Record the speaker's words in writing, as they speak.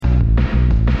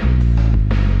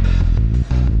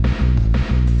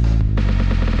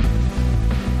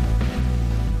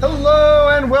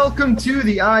welcome to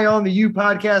the Eye on the U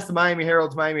podcast, the Miami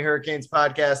Herald's Miami Hurricanes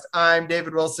podcast. I'm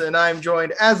David Wilson. I'm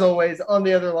joined, as always, on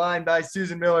the other line by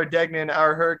Susan Miller-Degnan,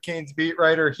 our Hurricanes beat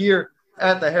writer here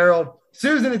at the Herald.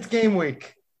 Susan, it's game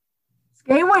week. It's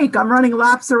game week. I'm running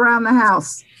laps around the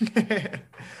house.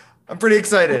 I'm pretty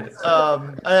excited.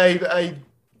 I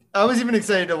was even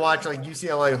excited to watch like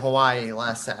UCLA Hawaii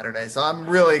last Saturday, so I'm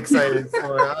really excited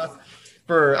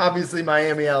for obviously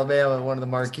Miami, Alabama, one of the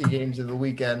marquee games of the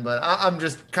weekend. But I'm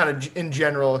just kind of in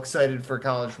general excited for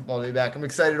college football to be back. I'm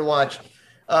excited to watch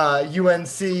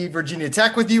UNC Virginia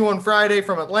Tech with you on Friday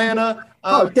from Atlanta.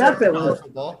 Definitely,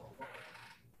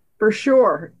 for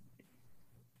sure.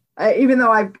 Even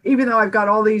though I've got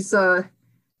all these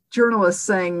journalists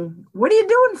saying, "What are you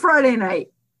doing Friday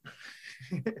night?"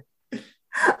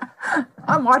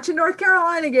 I'm watching North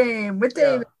Carolina game with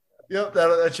David. Yep,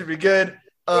 that should be good.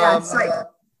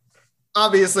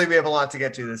 Obviously, we have a lot to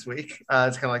get to this week.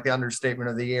 It's kind of like the understatement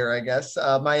of the year, I guess.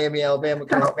 Miami, Alabama,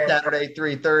 Saturday,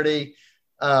 3:30.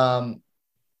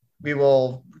 We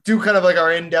will do kind of like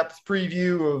our in-depth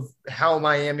preview of how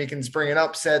Miami can spring an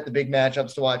upset, the big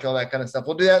matchups to watch, all that kind of stuff.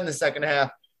 We'll do that in the second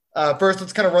half. First,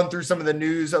 let's kind of run through some of the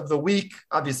news of the week.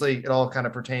 Obviously, it all kind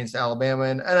of pertains to Alabama.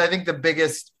 And I think the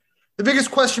biggest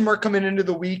question mark coming into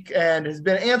the week and has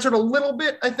been answered a little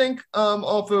bit, I think,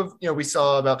 off of, we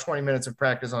saw about 20 minutes of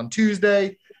practice on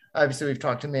Tuesday. Obviously, we've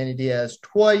talked to Manny Diaz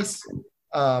twice.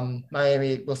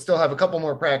 Miami will still have a couple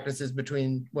more practices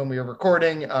between when we are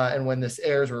recording and when this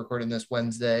airs. We're recording this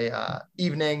Wednesday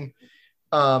evening.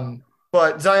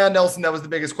 But Zion Nelson, that was the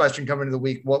biggest question coming into the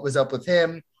week. What was up with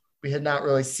him? We had not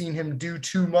really seen him do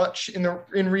too much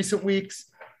in recent weeks.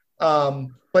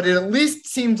 But it at least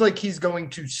seems like he's going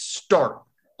to start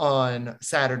on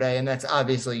Saturday, and that's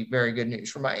obviously very good news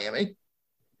for Miami.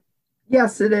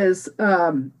 Yes, it is.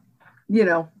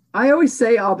 I always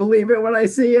say I'll believe it when I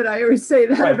see it. I always say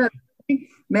that. Right. About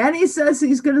Manny says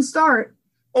he's going to start.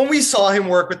 Well, we saw him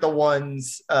work with the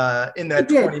ones in that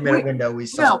 20-minute window we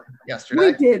saw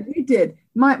yesterday. We did.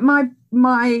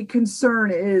 My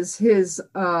concern is his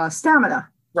stamina.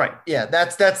 Right. Yeah,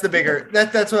 that's the bigger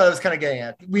that's what I was kind of getting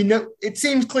at. We know it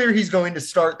seems clear he's going to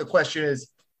start. The question is,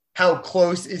 how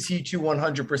close is he to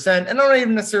 100%? And I'm not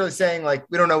even necessarily saying like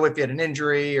we don't know if he had an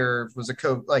injury or if it was a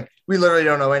COVID. Like we literally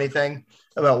don't know anything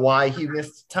about why he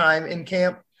missed time in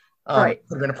camp. Right.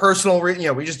 Could have been a personal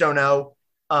reason. We just don't know.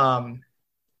 So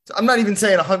I'm not even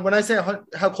saying when I say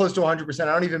how close to 100%, I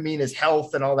don't even mean his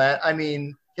health and all that. I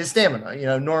mean his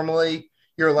stamina. Normally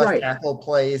your left tackle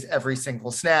plays every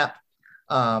single snap.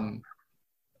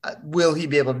 Will he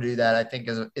be able to do that? I think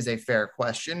is a fair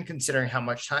question considering how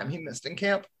much time he missed in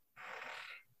camp.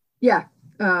 Yeah,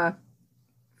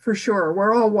 for sure.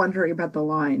 We're all wondering about the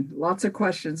line. Lots of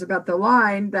questions about the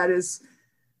line. That is,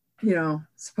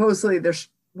 supposedly there's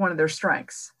one of their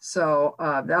strengths. So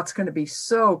that's going to be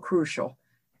so crucial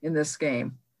in this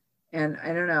game. And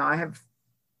I don't know. I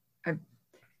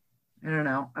don't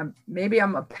know. Maybe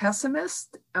I'm a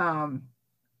pessimist.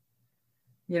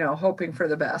 Hoping for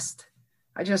the best.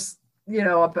 I just,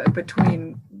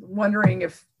 between wondering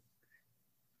if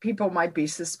people might be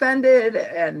suspended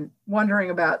and wondering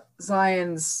about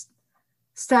Zion's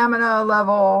stamina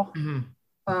level.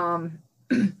 Mm-hmm.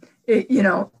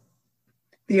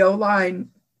 The O-line,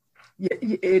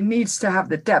 it needs to have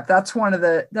the depth. That's one of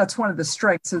the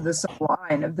strengths of this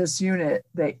O-line, of this unit,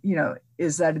 that,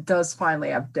 is that it does finally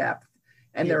have depth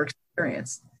and they're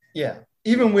experienced. Yeah.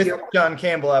 Even with John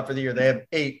Campbell out for the year, they have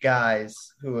 8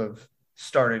 guys who have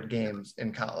started games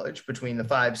in college between the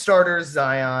 5 starters,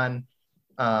 Zion,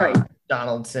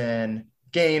 Donaldson,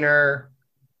 Gaynor.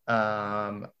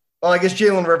 I guess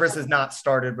Jalen Rivers has not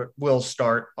started, but will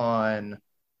start on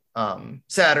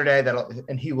Saturday.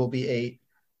 And he will be 8.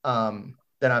 Then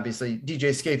obviously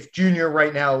DJ Scaife Jr.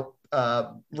 right now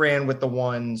ran with the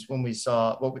ones when we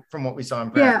saw from what we saw in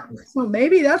practice. Yeah, so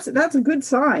maybe that's a good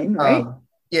sign, right?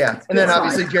 Yeah, and then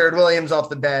obviously Jared Williams off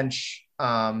the bench,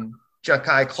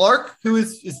 Ja'Kai Clark, who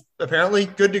is apparently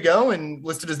good to go and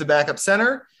listed as the backup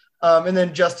center, and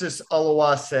then Justice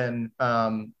Oluwaseun,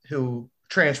 who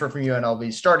transferred from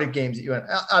UNLV, started games at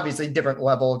UNLV, obviously different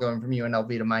level going from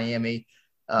UNLV to Miami,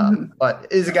 but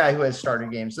is a guy who has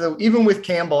started games. So even with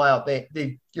Campbell out,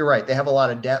 you're right, they have a lot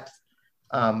of depth,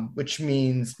 which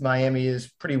means Miami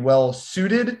is pretty well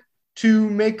suited to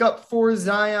make up for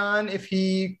Zion if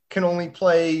he can only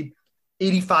play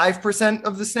 85%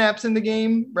 of the snaps in the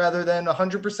game rather than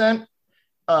 100%.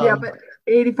 But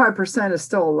 85% is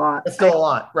still a lot. It's still a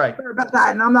lot, right? Sure about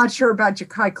that, and I'm not sure about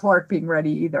Ja'Kai Clark being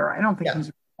ready either. I don't think he's.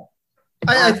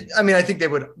 I think they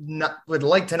would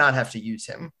like to not have to use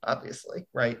him, obviously,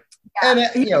 right?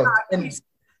 Yeah,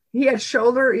 he had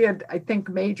shoulder. He had, I think,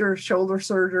 major shoulder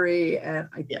surgery, and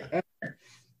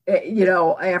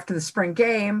after the spring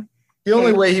game. The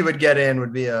only way he would get in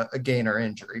would be a gainer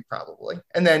injury, probably.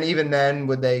 And then even then,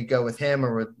 would they go with him,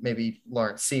 or would maybe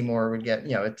Lawrence Seymour would get?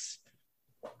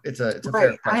 It's a fair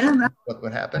question. I don't know what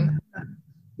would happen.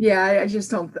 Yeah, I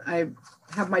just don't. I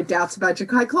have my doubts about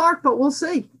Ja'Kai Clark, but we'll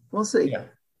see. We'll see. Yeah.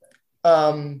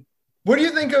 What do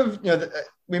you think of?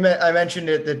 I mentioned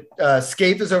it that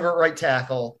Scaife is over at right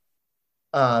tackle.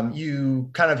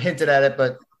 You kind of hinted at it,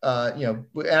 but.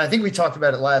 And I think we talked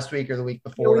about it last week or the week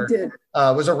before. Yeah, we did.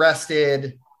 Was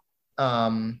arrested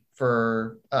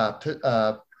for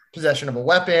possession of a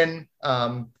weapon,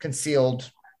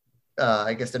 concealed.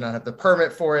 I guess did not have the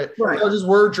permit for it. Right. Charges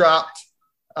were dropped,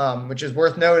 which is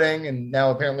worth noting. And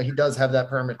now apparently he does have that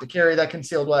permit to carry that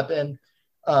concealed weapon.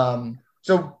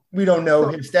 So we don't know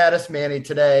his status. Manny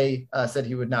today said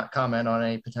he would not comment on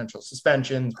any potential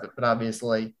suspensions, but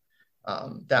obviously.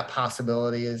 That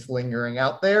possibility is lingering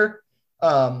out there.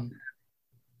 But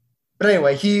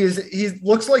anyway, he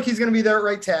looks like he's going to be there at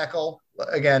right tackle.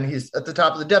 Again, he's at the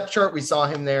top of the depth chart. We saw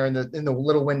him there in the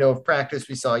little window of practice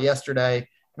we saw yesterday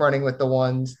running with the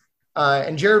ones.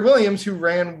 And Jared Williams, who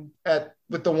ran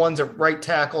with the ones at right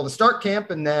tackle to start camp.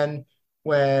 And then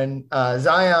when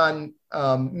Zion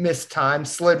missed time,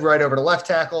 slid right over to left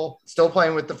tackle, still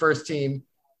playing with the first team.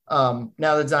 Now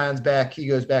that Zion's back, he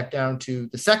goes back down to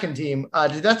the second team.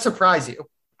 Did that surprise you?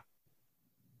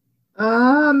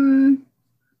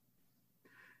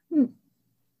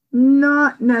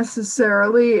 Not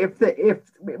necessarily.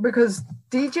 Because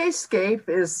DJ Scaife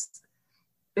is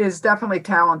definitely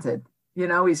talented.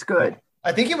 He's good.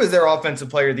 I think he was their offensive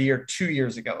player of the year 2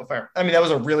 years ago. That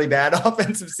was a really bad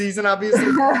offensive season,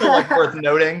 obviously. Still, worth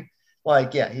noting.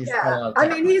 He's.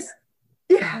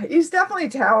 Yeah. He's definitely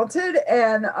talented,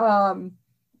 and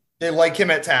they like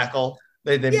him at tackle.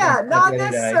 Not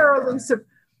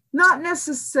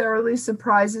necessarily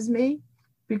surprises me,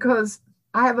 because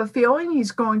I have a feeling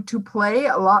he's going to play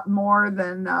a lot more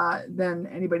than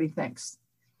anybody thinks.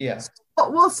 Yeah,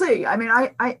 but we'll see. I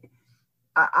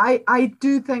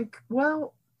do think.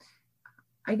 Well,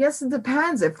 I guess it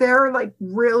depends. If they're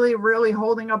really, really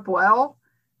holding up well,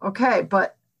 okay.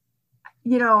 But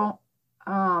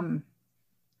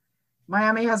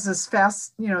Miami has this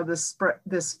fast, this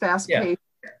fast paced,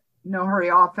 no hurry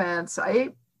offense.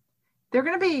 They're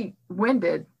going to be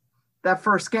winded that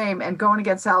first game, and going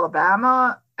against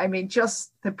Alabama.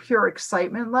 Just the pure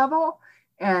excitement level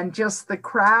and just the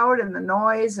crowd and the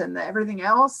noise and everything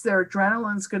else. Their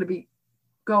adrenaline's going to be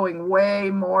going way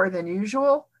more than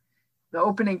usual. The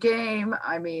opening game,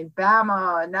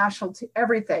 Bama, national team,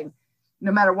 everything.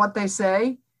 No matter what they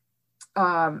say.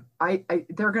 They're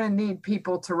going to need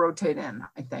people to rotate in,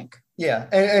 I think. Yeah,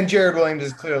 and Jared Williams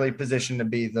is clearly positioned to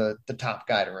be the top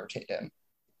guy to rotate in.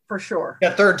 For sure.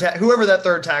 That whoever that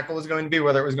third tackle was going to be,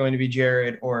 whether it was going to be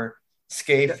Jared or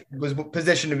Scaife, was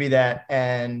positioned to be that.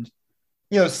 And,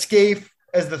 Scaife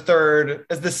as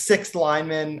the sixth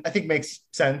lineman, I think makes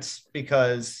sense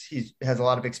because he has a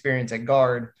lot of experience at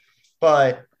guard.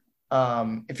 But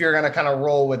if you're going to kind of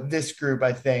roll with this group,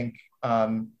 I think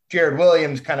Jared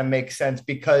Williams kind of makes sense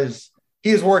because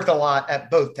he has worked a lot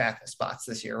at both tackle spots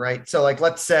this year, right? So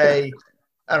let's say,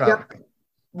 I don't know. Yep.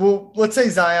 Well, let's say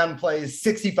Zion plays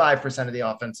 65% of the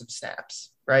offensive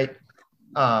snaps, right?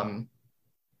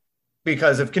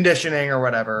 Because of conditioning or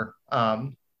whatever.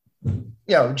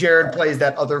 Jared plays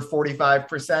that other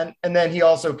 45%, and then he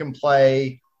also can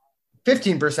play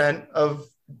 15% of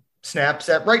snaps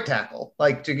at right tackle,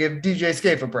 to give DJ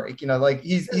Scaife a break.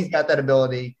 He's got that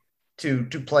ability to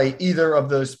play either of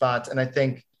those spots, and I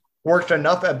think worked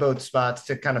enough at both spots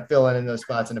to kind of fill in those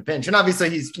spots in a pinch. And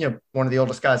obviously he's one of the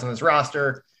oldest guys on this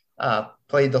roster,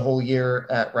 played the whole year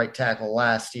at right tackle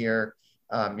last year.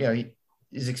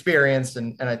 He's experienced,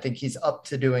 and I think he's up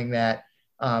to doing that.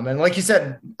 And like you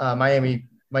said, Miami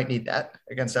might need that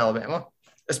against Alabama,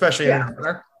 especially in the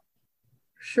opener.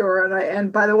 Sure.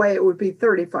 And by the way, it would be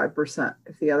 35%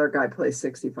 if the other guy plays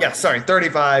 65. Yeah, sorry,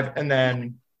 35. And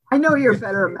then I know you're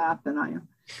better at math than I am.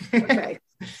 Okay.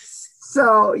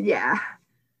 So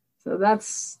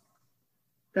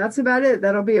that's about it.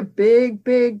 That'll be a big,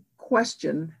 big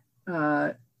question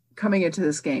coming into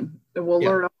this game. We'll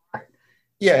learn.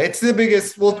 Yeah, it's the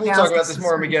biggest. We'll talk about this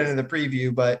more when we get into the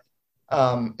preview, but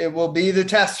it will be the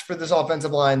test for this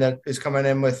offensive line that is coming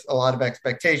in with a lot of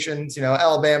expectations.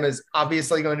 Alabama is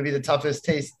obviously going to be the toughest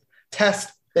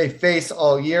test they face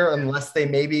all year, unless they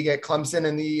maybe get Clemson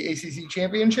in the ACC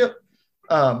championship.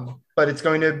 But it's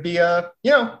going to be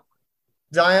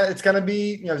Zion. It's going to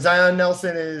be, Zion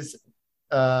Nelson is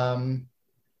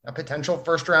a potential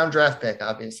first round draft pick,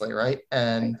 obviously, right?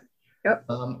 And Yep.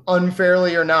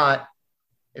 Unfairly or not,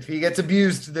 if he gets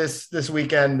abused this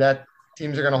weekend, that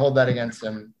teams are going to hold that against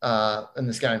him in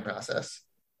the scouting process.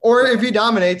 Or if he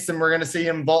dominates, then we're going to see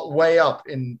him vault way up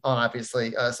in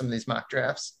obviously some of these mock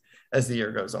drafts as the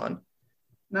year goes on.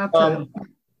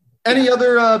 Any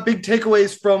other big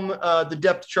takeaways from the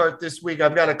depth chart this week?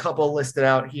 I've got a couple listed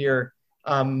out here.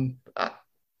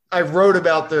 I wrote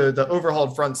about the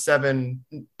overhauled front seven,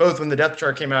 both when the depth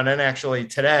chart came out and actually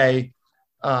today.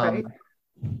 Right.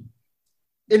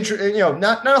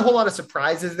 Not a whole lot of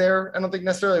surprises there. I don't think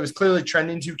necessarily it was clearly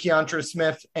trending to Keontra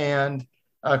Smith and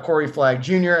Corey Flagg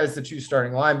Jr. as the two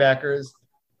starting linebackers.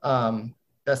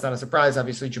 That's not a surprise.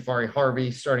 Obviously, Jafari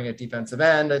Harvey starting at defensive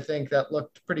end. I think that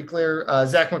looked pretty clear.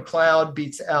 Zach McCloud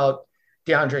beats out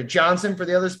DeAndre Johnson for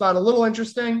the other spot. A little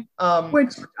interesting.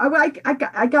 Which I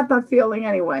got that feeling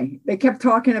anyway. They kept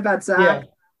talking about Zach,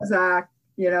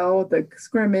 the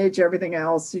scrimmage, everything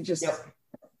else. He just,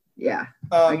 yeah.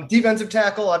 Defensive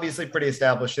tackle, obviously pretty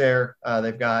established there.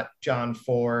 They've got John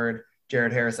Ford,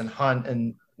 Jared Harrison Hunt,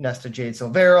 and Nesta Jade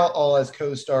Silvera, all as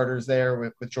co-starters there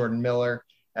with Jordan Miller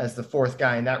as the fourth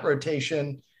guy in that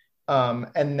rotation.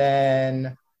 And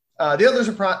then the other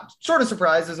sort of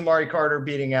surprise is Amari Carter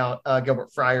beating out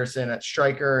Gilbert Frierson at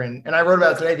striker. And I wrote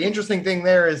about it today. The interesting thing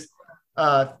there is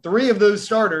three of those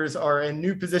starters are in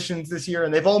new positions this year,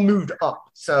 and they've all moved up.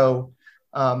 So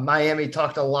Miami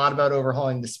talked a lot about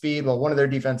overhauling the speed. Well, one of their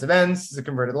defensive ends is a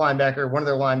converted linebacker. One of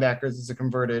their linebackers is a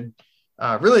converted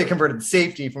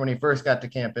safety from when he first got to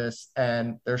campus.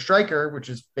 And their striker, which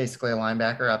is basically a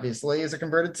linebacker, obviously, is a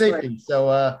converted safety. Right.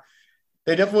 So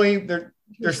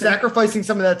they're sacrificing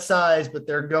some of that size, but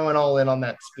they're going all in on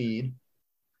that speed.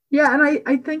 Yeah, and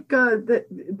I think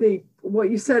that what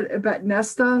you said about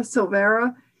Nesta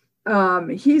Silvera,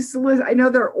 I know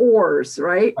they're oars,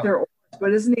 right? They're oars,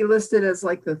 but isn't he listed as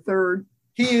like the third?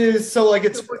 He is. So like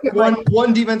it's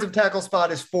one defensive tackle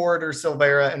spot is Ford or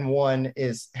Silvera, and one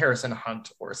is Harrison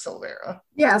Hunt or Silvera.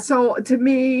 Yeah. So to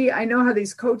me, I know how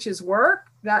these coaches work.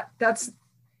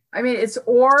 It's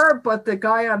or, but the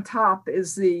guy on top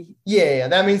is the. Yeah.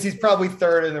 That means he's probably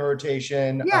third in the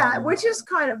rotation. Yeah, which is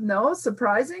kind of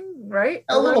surprising, right?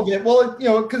 A little bit. Well,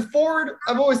 because Ford,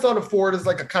 I've always thought of Ford as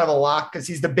like a kind of a lock because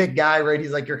he's the big guy, right?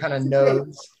 He's like your kind of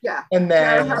nose. Yeah. And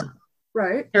then.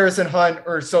 Right. Harrison Hunt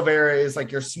or Silvera is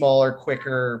like your smaller,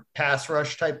 quicker pass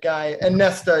rush type guy. And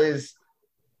Nesta is,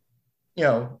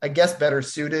 I guess better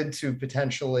suited to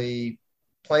potentially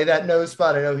play that nose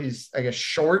spot. I know he's,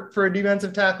 short for a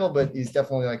defensive tackle, but he's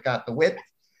definitely like got the width.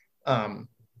 I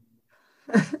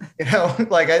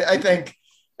think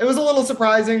it was a little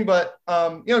surprising, but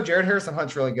Jared Harrison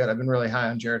Hunt's really good. I've been really high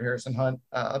on Jared Harrison Hunt.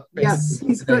 Yes,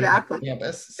 he's good athlete.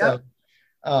 Campus. Yep.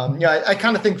 So, I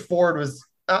kind of think Ford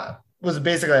was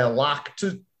basically a lock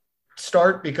to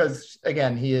start because,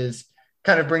 again, he is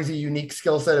kind of brings a unique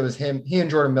skill set. It was he and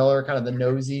Jordan Miller, kind of the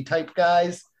nosy type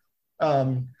guys.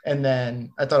 And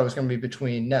then I thought it was going to be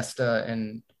between Nesta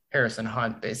and Harrison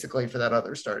Hunt, basically, for that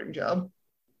other starting job.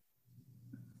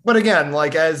 But again,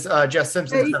 like as Jess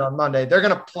Simpson said on Monday, they're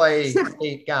going to play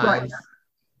 8 guys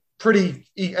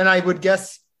and I would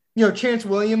guess, Chance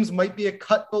Williams might be a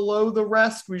cut below the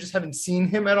rest. We just haven't seen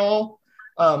him at all.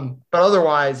 But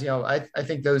otherwise, I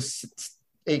think those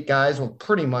 8 guys will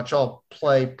pretty much all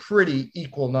play pretty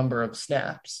equal number of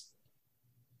snaps.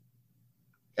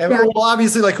 And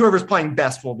obviously, like whoever's playing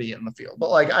best will be in the field.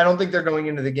 But like, I don't think they're going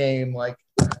into the game like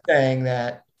thinking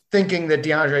that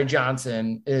DeAndre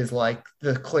Johnson is like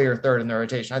the clear third in the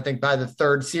rotation. I think by the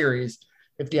third series,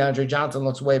 if DeAndre Johnson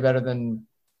looks way better than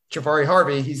Jafari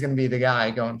Harvey, he's going to be the guy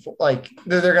going for like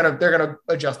they're gonna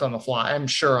adjust on the fly. I'm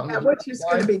sure. Which is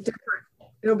going to be different.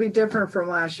 It'll be different from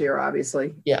last year,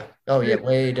 obviously. Yeah. Oh, yeah.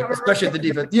 Way different. Especially the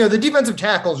defense. The defensive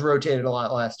tackles rotated a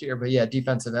lot last year, but yeah,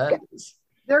 defensive ends.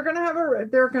 They're gonna have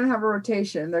a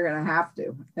rotation. They're gonna have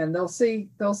to, and they'll see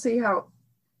how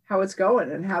it's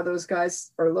going and how those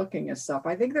guys are looking and stuff.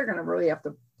 I think they're gonna really have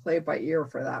to play it by ear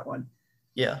for that one.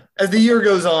 Yeah. As the year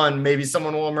goes on, maybe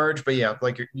someone will emerge, but yeah,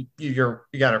 like you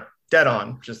got to dead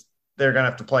on. Just they're gonna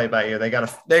have to play by ear. They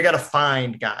gotta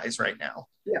find guys right now.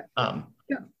 Yeah.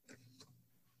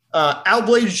 Al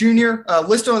Blades Jr.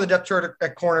 Listed on the depth chart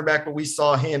at cornerback, but we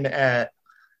saw him at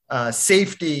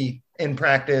safety in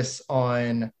practice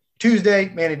on Tuesday.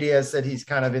 Manny Diaz said he's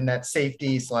kind of in that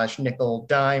safety / nickel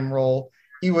dime role.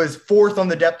 He was 4th on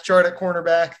the depth chart at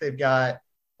cornerback. They've got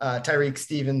Tyreek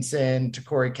Stevenson,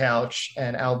 Corey Couch,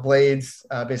 and Al Blades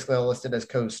basically all listed as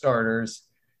co-starters.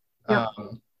 Yep.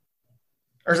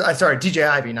 DJ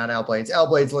Ivy, not Al Blades. Al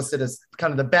Blades listed as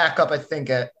kind of the backup, I think,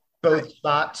 at both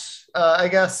spots, I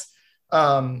guess.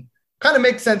 kind of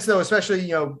makes sense though,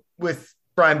 especially, with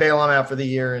Brian Balaam out for the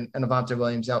year and Avante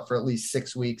Williams out for at least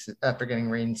 6 weeks after getting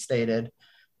reinstated.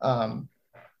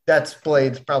 That's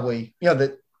Blade's probably,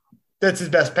 that's his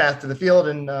best path to the field.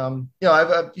 And,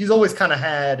 he's always kind of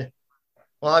had,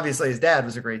 well, obviously his dad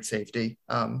was a great safety.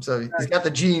 So he's got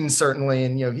the genes certainly.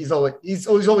 And, he's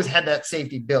always had that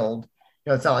safety build.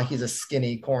 It's not like he's a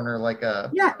skinny corner, like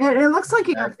yeah. And it looks like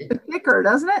he's thicker,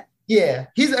 doesn't it? Yeah.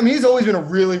 He's always been a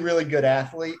really, really good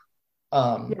athlete.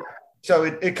 So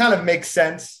it kind of makes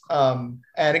sense. And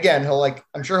again,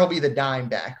 I'm sure he'll be the dime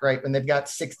back, right? When they've got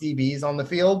 6 DBs on the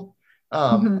field,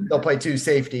 they'll play 2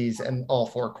 safeties and all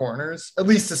 4 corners, at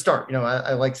least to start.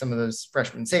 I like some of those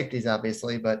freshman safeties,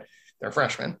 obviously, but they're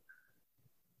freshmen.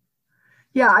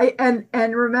 Yeah.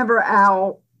 And remember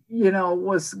Al, he had a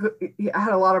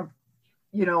lot of,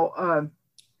 he's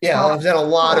had a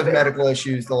lot of medical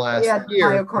issues the last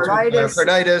year.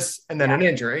 Myocarditis and then an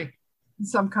injury.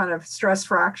 Some kind of stress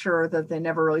fracture that they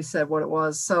never really said what it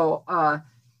was. So,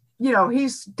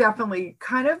 he's definitely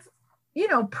kind of,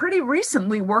 pretty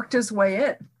recently worked his way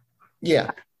in.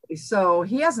 Yeah. So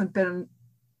he hasn't been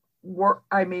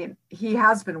he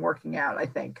has been working out, I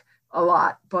think, a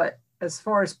lot, but as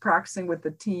far as practicing with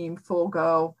the team full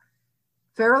go,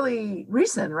 fairly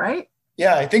recent, right?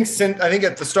 Yeah, I think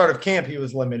at the start of camp he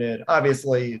was limited.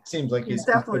 Obviously, it seems like he's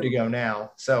good to go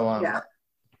now. So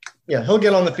yeah, he'll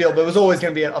get on the field, but it was always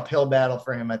going to be an uphill battle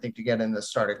for him, I think, to get in the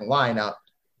starting lineup.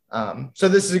 So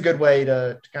this is a good way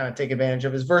to kind of take advantage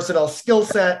of his versatile skill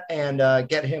set and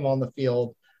get him on the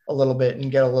field a little bit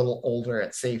and get a little older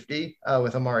at safety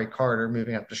with Amari Carter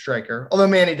moving up to striker. Although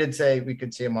Manny did say we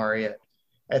could see Amari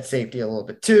at safety a little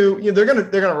bit too. They're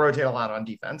gonna rotate a lot on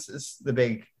defense. Is the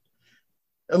big,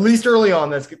 at least early on.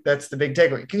 That's the big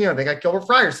takeaway. They got Gilbert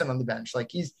Frierson on the bench.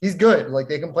 Like he's good. Like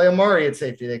they can play Amari at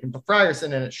safety. They can put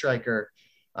Frierson in at striker.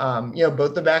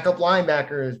 Both the backup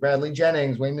linebackers, Bradley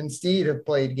Jennings, Wayman Steed, have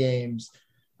played games.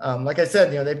 Like I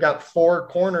said, they've got 4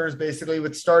 corners basically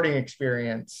with starting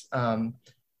experience. And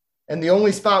the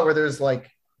only spot where there's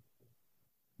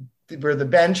where the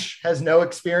bench has no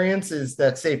experience is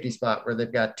that safety spot where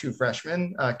they've got 2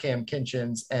 freshmen, Cam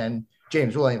Kinchins and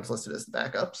James Williams listed as the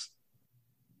backups.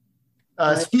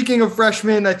 Speaking of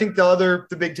freshmen, I think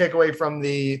the big takeaway from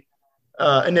the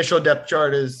initial depth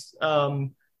chart is,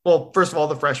 first of all,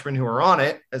 the freshmen who are on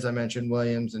it, as I mentioned,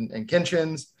 Williams and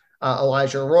Kinchins,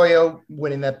 Elijah Arroyo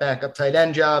winning that backup tight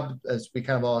end job, as we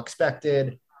kind of all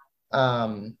expected.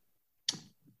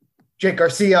 Jake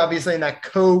Garcia, obviously, in that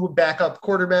co-backup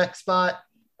quarterback spot.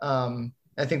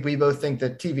 I think we both think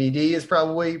that TVD is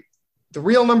probably the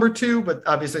real number 2, but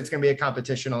obviously it's going to be a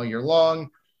competition all year long.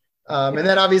 And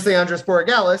then obviously Andres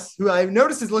Borregales, who I've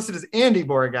noticed is listed as Andy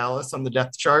Borregales on the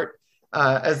depth chart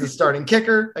as the starting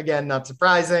kicker. Again, not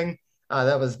surprising.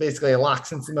 That was basically a lock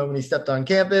since the moment he stepped on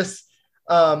campus.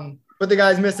 But the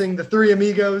guy's missing the 3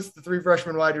 amigos, the 3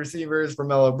 freshman wide receivers,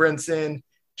 Romello Brinson,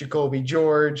 Jacoby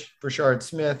George, Brashard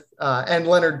Smith, and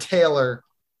Leonard Taylor,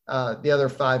 the other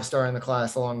 5-star in the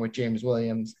class, along with James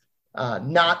Williams,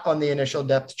 not on the initial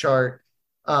depth chart.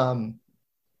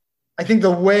 I think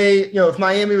the way, if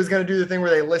Miami was going to do the thing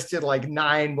where they listed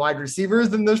 9 wide receivers,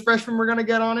 then those freshmen were going to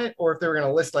get on it. Or if they were going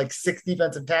to list 6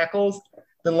 defensive tackles,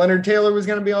 then Leonard Taylor was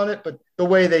going to be on it. But the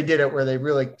way they did it, where they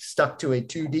really stuck to a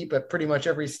 2 deep at pretty much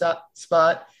every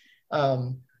spot,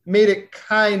 made it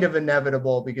kind of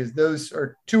inevitable because those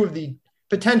are 2 of the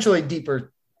potentially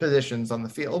deeper positions on the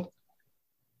field.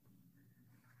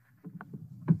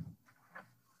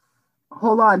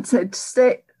 Hold on.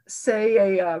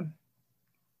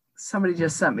 Somebody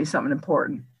just sent me something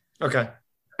important. Okay.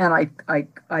 And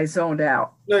I zoned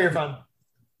out. No, you're fine.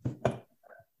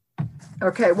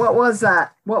 Okay. What was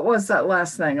that? What was that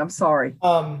last thing? I'm sorry.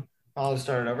 I'll just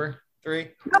start it over. 3.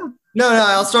 No,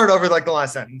 I'll start over the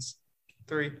last sentence.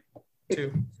 3,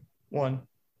 2, 1.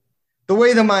 The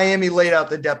way the Miami laid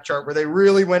out the depth chart, where they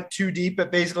really went 2 deep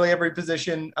at basically every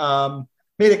position,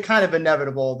 made it kind of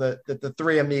inevitable that the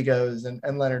 3 amigos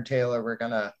and Leonard Taylor were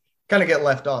going to kind of get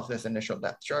left off this initial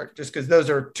depth chart, just because those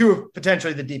are 2 of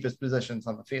potentially the deepest positions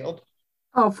on the field.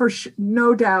 Oh, for sure.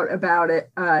 No doubt about it.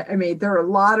 There are a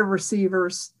lot of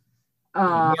receivers.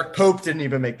 Mark Pope didn't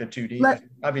even make the 2 deep.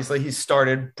 Obviously, he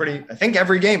started I think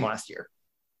every game last year.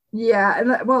 Yeah. And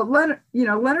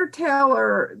Leonard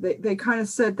Taylor, they kind of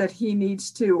said that he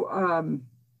needs to,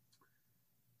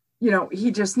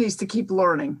 he just needs to keep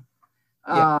learning.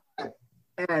 Yeah.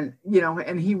 And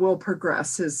he will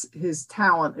progress. His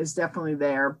talent is definitely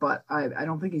there, but I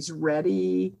don't think he's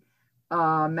ready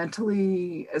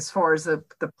mentally as far as the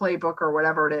playbook or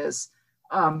whatever it is.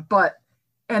 But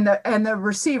the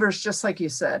receivers, just like you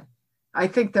said, I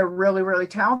think they're really, really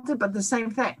talented, but the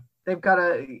same thing. they've got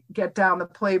to get down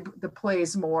the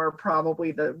plays more,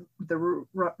 probably the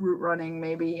route running,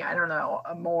 maybe, I don't know,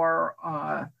 a more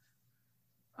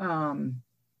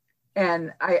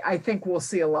and I think we'll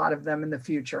see a lot of them in the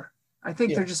future. I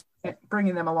think they're just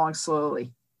bringing them along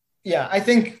slowly. Yeah, I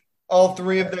think all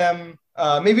three of them,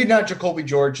 maybe not Jacoby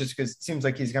George, just because it seems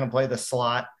like he's going to play the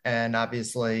slot. And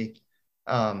obviously,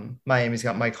 Miami's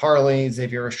got Mike Harley,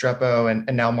 Xavier Restrepo,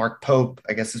 and now Mark Pope,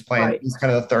 I guess, is playing. Right. He's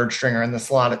kind of the third stringer in the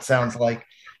slot, it sounds like.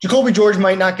 Jacoby George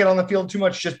might not get on the field too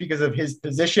much just because of his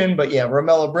position. But, yeah,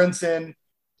 Romello Brinson,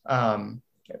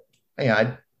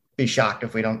 I'd be shocked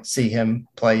if we don't see him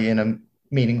play in a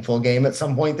meaningful game at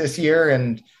some point this year.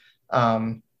 And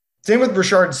same with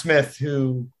Rashard Smith,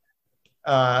 who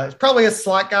is probably a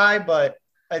slot guy, but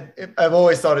I've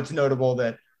always thought it's notable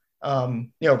that,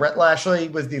 Rhett Lashley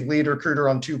was the lead recruiter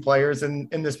on two players in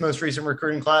this most recent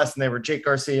recruiting class, and they were Jake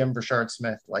Garcia and Rashard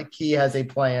Smith. Like, he has a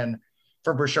plan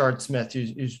for Rashard Smith,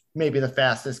 who's maybe the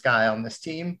fastest guy on this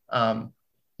team, to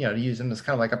use him as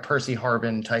kind of like a Percy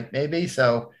Harvin type maybe.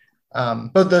 So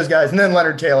both those guys. And then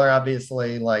Leonard Taylor,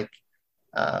 obviously,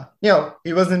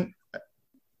 he wasn't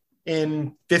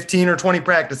in 15 or 20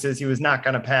 practices. He was not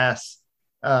going to pass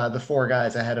the four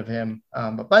guys ahead of him.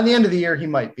 But by the end of the year, he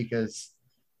might, because,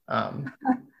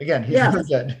 again, he's really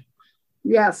good.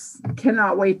 Yes.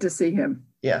 Cannot wait to see him.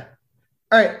 Yeah.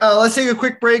 All right. Let's take a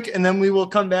quick break, and then we will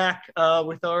come back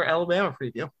with our Alabama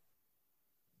preview.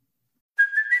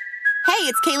 Hey,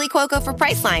 it's Kaylee Cuoco for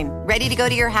Priceline. Ready to go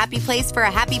to your happy place for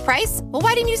a happy price? Well,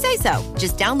 why didn't you say so?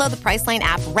 Just download the Priceline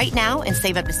app right now and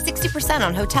save up to 60%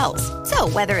 on hotels. So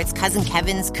whether it's Cousin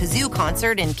Kevin's Kazoo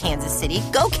Concert in Kansas City,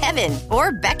 go Kevin,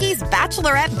 or Becky's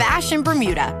Bachelorette Bash in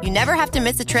Bermuda, you never have to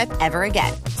miss a trip ever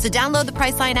again. So download the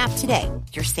Priceline app today.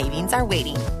 Your savings are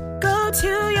waiting. Go to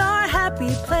your happy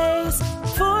place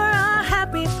for a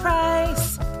happy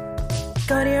price.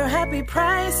 Go to your happy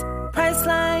price,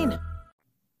 Priceline.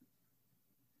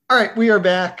 All right, we are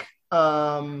back.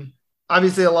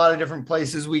 Obviously, a lot of different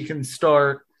places we can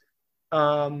start.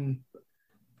 Let's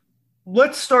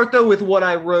start, though, with what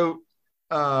I wrote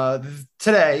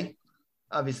today.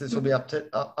 Obviously, this will be up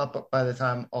by the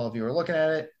time all of you are looking at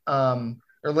it, or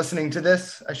listening to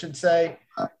this, I should say.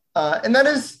 And that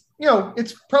is,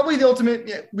 it's probably the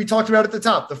ultimate. We talked about at the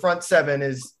top. The front seven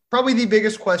is probably the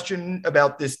biggest question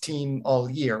about this team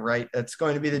all year, right? That's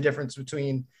going to be the difference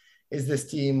between, is this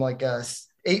team like a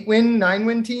 8-win,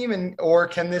 9-win team, or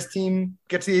can this team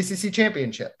get to the ACC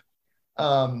championship?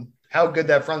 How good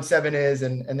that front seven is,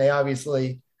 and they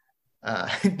obviously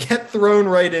get thrown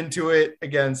right into it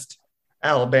against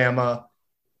Alabama,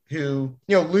 who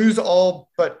lose all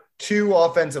but two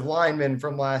offensive linemen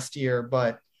from last year,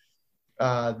 but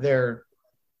their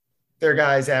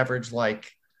guys average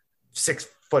like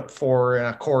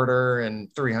 6'4.25"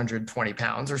 and 320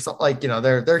 pounds or something.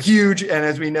 They're huge, and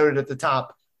as we noted at the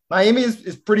top, Miami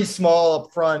is pretty small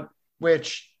up front,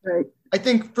 which I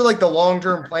think for the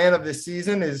long-term plan of this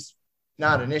season is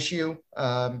not an issue.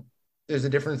 There's a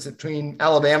difference between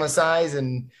Alabama size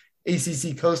and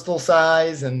ACC coastal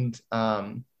size. And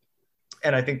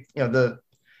I think, the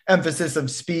emphasis of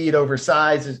speed over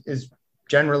size is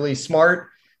generally smart.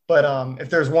 But if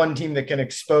there's one team that can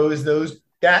expose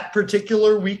that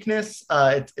particular weakness,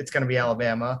 it's going to be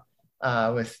Alabama.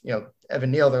 With Evan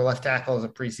Neal, their left tackle, is a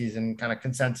preseason kind of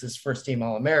consensus first team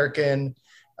All-American,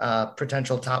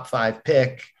 potential top 5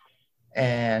 pick,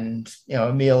 and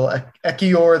Emil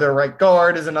Ekiyor, their right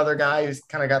guard, is another guy who's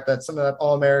kind of got some of that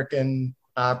All-American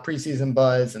preseason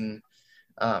buzz, and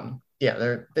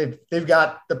they've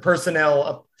got the personnel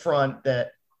up front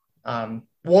that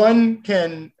one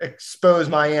can expose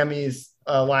Miami's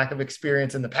lack of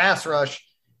experience in the pass rush.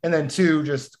 And then two,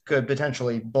 just could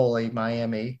potentially bully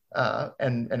Miami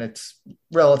and its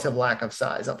relative lack of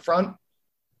size up front.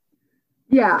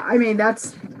 Yeah, I mean,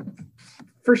 that's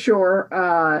for sure.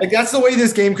 That's the way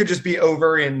this game could just be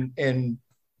over in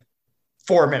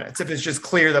 4 minutes if it's just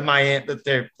clear that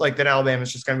that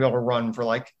Alabama's just going to be able to run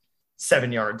for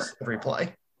 7 yards every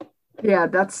play. Yeah,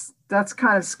 that's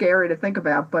kind of scary to think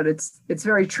about, but it's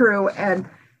very true. And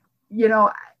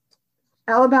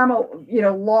Alabama,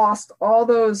 lost all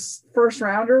those first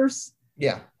rounders.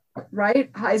 Yeah.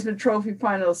 Right? Heisman Trophy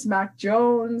finalist Mac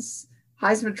Jones,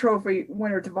 Heisman Trophy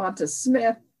winner Devonta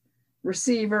Smith,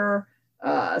 receiver,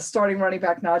 starting running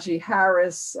back Najee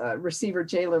Harris, receiver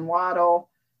Jalen Waddle,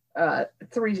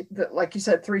 three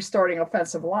starting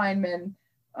offensive linemen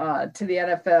to the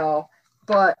NFL.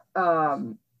 But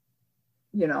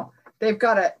they've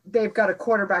got a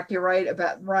quarterback, you're right,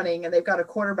 about running, and they've got a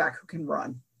quarterback who can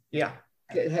run. Yeah.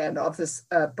 Hand off this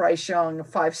Bryce Young, a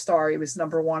 5-star. He was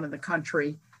number 1 in the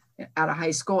country out of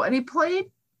high school, and he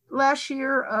played last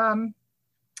year.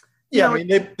 Yeah, I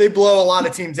mean, they blow a lot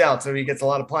of teams out, so he gets a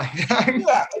lot of playing time.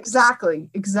 Yeah, exactly.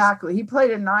 He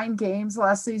played in 9 games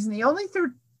last season. He only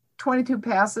threw 22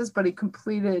 passes, but he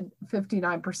completed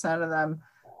 59% of them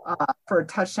for a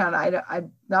touchdown.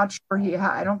 I'm not sure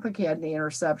I don't think he had any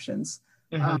interceptions.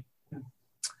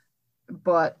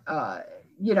 But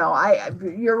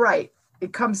you're right.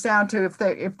 It comes down to if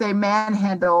they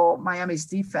manhandle Miami's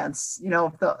defense,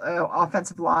 if the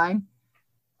offensive line.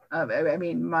 I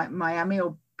mean, Miami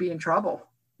will be in trouble.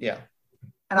 Yeah,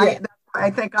 and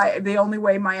I think the only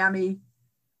way Miami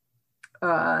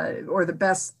or the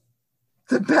best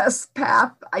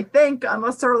path, I think,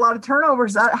 unless there are a lot of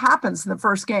turnovers, that happens in the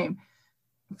first game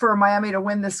for Miami to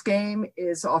win this game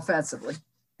is offensively.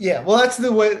 Yeah, well, that's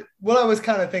the way. What I was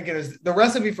kind of thinking is the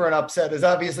recipe for an upset is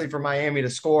obviously for Miami to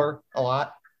score a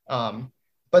lot,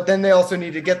 but then they also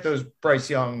need to get those Bryce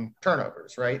Young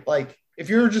turnovers, right? Like if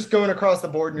you're just going across the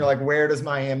board and you're like, where does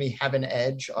Miami have an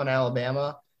edge on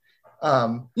Alabama?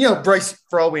 Bryce,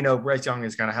 for all we know, Bryce Young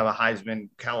is going to have a Heisman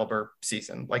caliber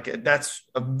season. Like that's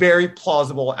a very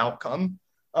plausible outcome.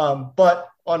 But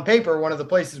on paper, one of the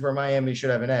places where Miami should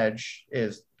have an edge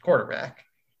is quarterback,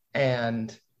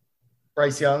 and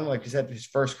Bryce Young, like you said, his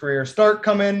first career start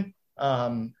coming.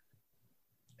 He's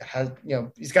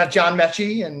got John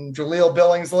Mechie and Jaleel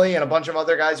Billingsley and a bunch of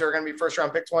other guys who are going to be first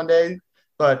round picks one day.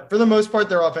 But for the most part,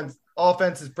 their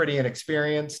offense is pretty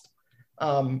inexperienced.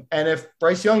 And if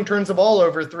Bryce Young turns the ball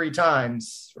over 3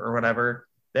 times or whatever,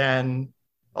 then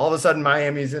all of a sudden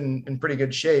Miami's in pretty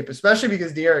good shape, especially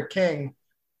because D'Eriq King,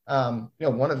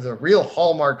 one of the real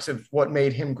hallmarks of what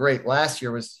made him great last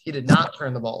year was he did not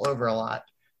turn the ball over a lot.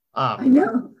 I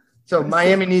know. So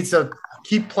Miami needs to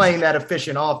keep playing that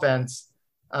efficient offense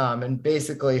and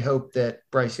basically hope that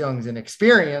Bryce Young's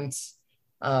inexperience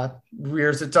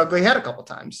rears its ugly head a couple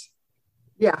times.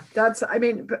 Yeah, but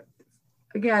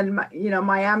again,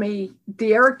 Miami,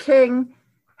 D'Eriq King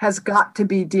has got to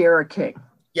be D'Eriq King.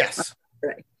 Yes.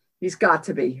 He's got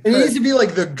to be. It needs to be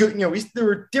like the good, there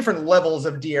were different levels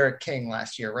of D'Eriq King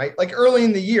last year, right? Like early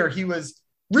in the year, he was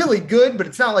really good, but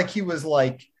it's not like he was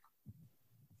like,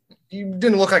 he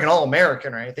didn't look like an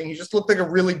All-American or anything. He just looked like a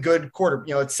really good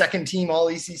it's second team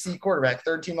All-ACC quarterback,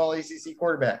 third team All-ACC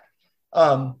quarterback.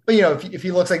 But if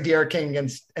he looks like D'Eriq King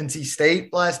against NC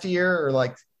State last year, or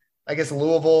like, I guess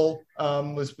Louisville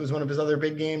was one of his other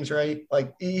big games, right?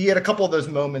 Like he had a couple of those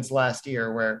moments last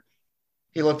year where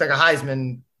he looked like a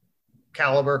Heisman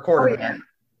caliber quarterback.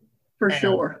 For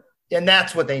sure. And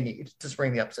that's what they need to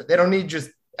spring the upset. They don't need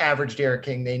just average D'Eriq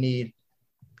King. They need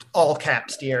all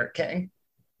caps D'Eriq King.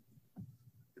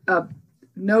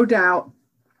 No doubt.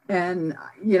 And,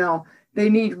 they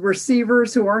need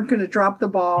receivers who aren't going to drop the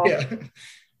ball. Yeah.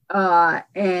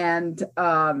 And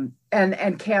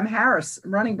Cam Harris,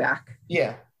 running back.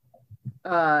 Yeah.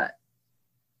 To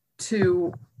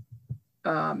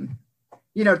come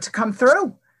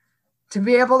through, to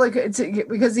be able to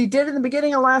because he did in the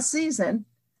beginning of last season.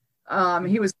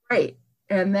 He was great.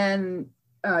 And then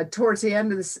towards the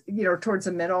end of this, towards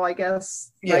the middle, I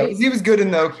guess. Yeah, right? he was good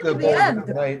in the bowl end,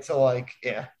 right? So like,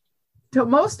 yeah. Till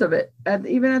most of it, and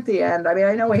even at the end. I mean,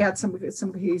 I know he had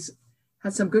he's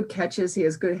had some good catches. He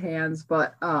has good hands,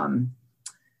 but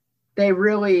they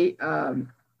really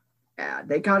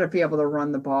they got to be able to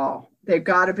run the ball. They've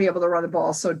got to be able to run the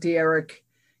ball. So D'Eriq,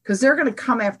 because they're going to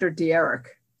come after D'Eriq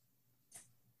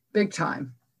big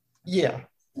time. Yeah.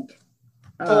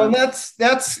 And that's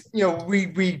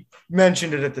we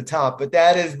mentioned it at the top, but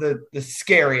that is the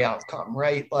scary outcome,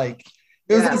 right? Like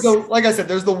there's like I said,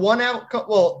 there's the one outcome.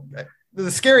 Well, the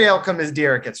scary outcome is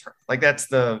D'Eriq gets hurt. Like that's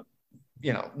the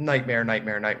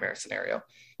nightmare scenario.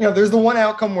 There's the one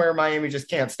outcome where Miami just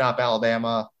can't stop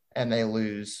Alabama and they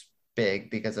lose big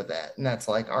because of that, and that's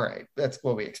like, all right, that's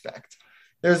what we expect.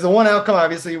 There's the one outcome,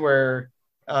 obviously, where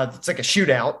it's like a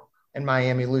shootout and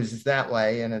Miami loses that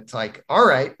way, and it's like, all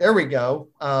right, there we go.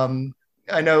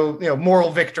 I know,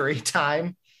 moral victory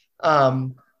time.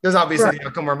 There's obviously the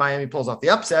outcome where Miami pulls off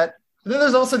the upset. But then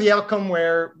there's also the outcome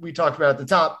where we talked about at the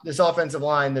top, this offensive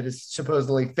line that is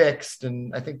supposedly fixed,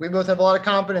 and I think we both have a lot of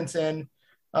confidence in,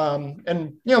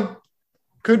 and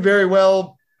could very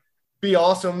well be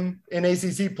awesome in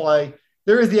ACC play.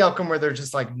 There is the outcome where they're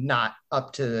just like not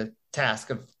up to the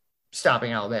task of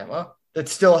stopping Alabama. That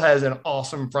still has an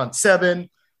awesome front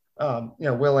seven.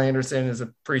 Will Anderson is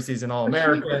a preseason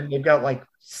All-American. They've got like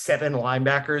 7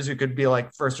 linebackers who could be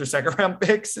like first or second round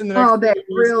picks in the next. Oh, they have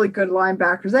really good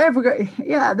linebackers. They have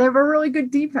a really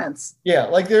good defense. Yeah,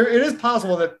 like it is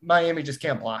possible that Miami just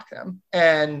can't block them,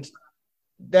 and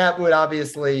that would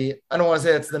obviously, I don't want to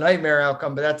say it's the nightmare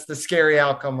outcome, but that's the scary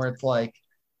outcome where it's like,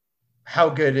 how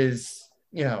good is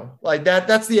like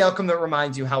that's the outcome that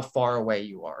reminds you how far away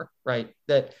you are, right?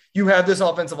 That you have this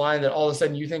offensive line that all of a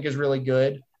sudden you think is really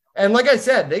good. And like I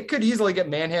said, they could easily get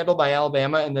manhandled by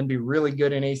Alabama and then be really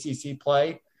good in ACC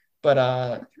play.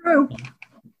 But True.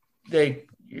 They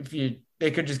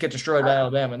could just get destroyed by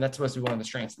Alabama, and that's supposed to be one of the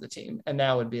strengths of the team. And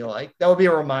that would be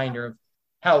a reminder of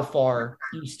how far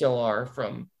you still are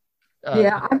from.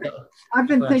 I've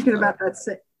been thinking about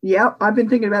that. I've been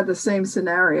thinking about the same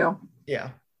scenario. Yeah.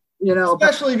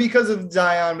 Especially because of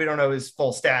Zion, we don't know his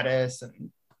full status.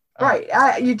 And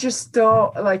right. You just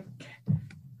don't like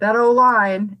that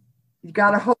O-line. You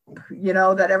got to hope,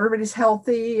 that everybody's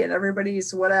healthy and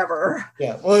everybody's whatever.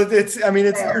 Yeah. Well, it's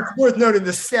worth noting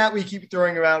the stat we keep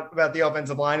throwing about the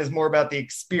offensive line is more about the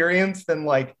experience than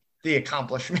like the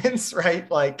accomplishments, right?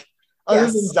 Like other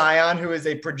than Zion, who is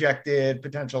a projected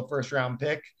potential first round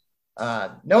pick,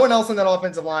 no one else in that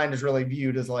offensive line is really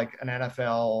viewed as like a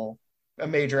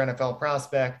major NFL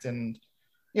prospect. And,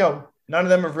 none of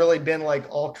them have really been like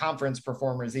all conference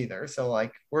performers either. So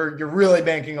like you're really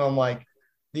banking on like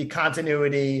the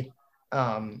continuity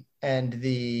and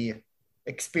the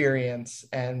experience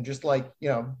and just like,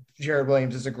 Jared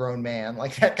Williams is a grown man,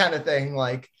 like that kind of thing.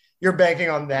 Like you're banking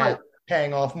on that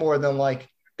paying off more than like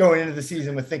going into the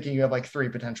season with thinking you have like 3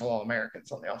 potential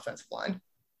All-Americans on the offensive line.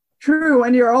 True.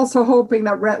 And you're also hoping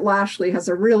that Rhett Lashley has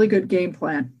a really good game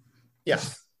plan.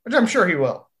 Yes, which I'm sure he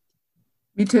will.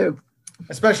 Me too.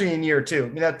 Especially in year 2. I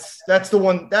mean, that's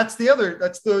the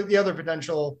other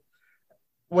potential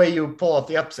way you pull off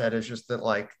the upset is just that,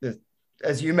 like,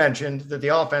 as you mentioned, that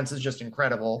the offense is just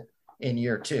incredible in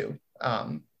year 2.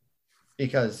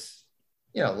 Because,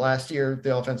 last year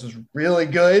the offense was really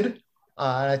good.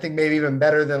 And I think maybe even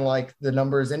better than like the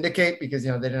numbers indicate because, they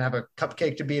didn't have a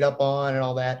cupcake to beat up on and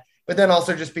all that. But then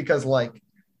also just because like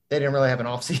they didn't really have an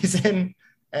off season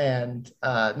and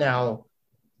now,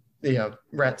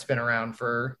 Rhett's been around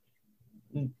for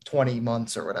 20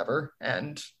 months or whatever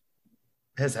and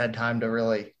has had time to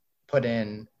really put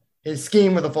in his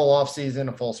scheme with a full off season,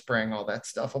 a full spring, all that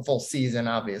stuff, a full season,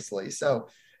 obviously. So,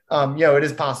 it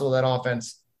is possible that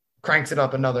offense cranks it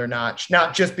up another notch,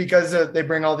 not just because they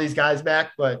bring all these guys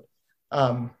back, but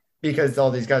because all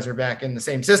these guys are back in the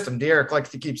same system. Derek likes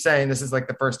to keep saying this is like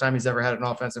the first time he's ever had an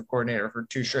offensive coordinator for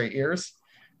 2 straight years.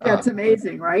 That's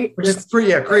amazing, right? Which is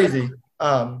pretty crazy.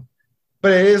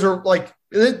 But it is like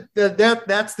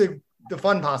that's the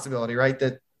fun possibility, right?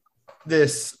 That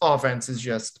this offense is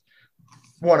just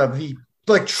one of the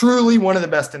truly one of the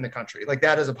best in the country. Like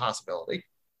that is a possibility.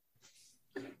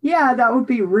 Yeah, that would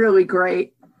be really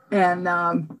great. And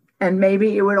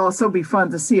maybe it would also be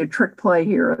fun to see a trick play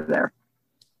here or there.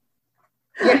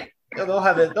 Yeah, they'll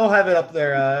have it up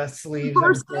their sleeves.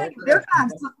 They're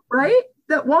right?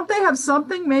 That won't they have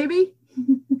something maybe?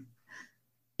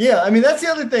 Yeah, I mean that's the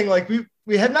other thing. Like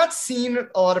we had not seen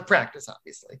a lot of practice.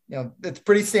 Obviously, it's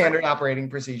pretty standard operating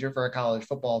procedure for a college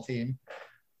football team.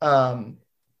 I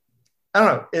don't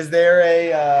know. Is there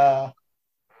a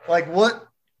what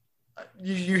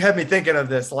you had me thinking of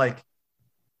this? Like,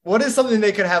 what is something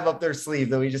they could have up their sleeve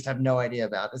that we just have no idea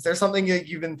about? Is there something that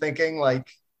you've been thinking? Like,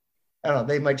 I don't know.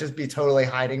 They might just be totally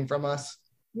hiding from us.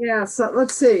 Yeah. So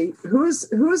let's see. Who's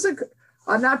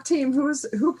on that team?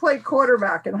 Who played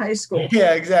quarterback in high school?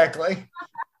 Yeah, exactly.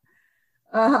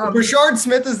 Rashard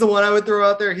Smith is the one I would throw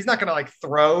out there. He's not going to like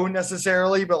throw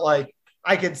necessarily, but like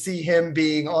I could see him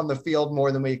being on the field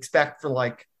more than we expect for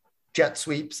like jet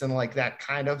sweeps and like that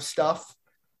kind of stuff.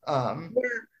 Yeah,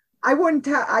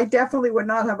 I definitely would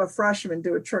not have a freshman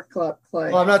do a trick play.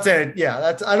 Well, I'm not saying,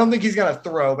 I don't think he's going to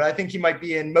throw, but I think he might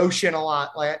be in motion a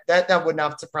lot. Like that would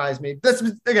not surprise me. This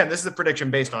is a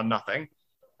prediction based on nothing.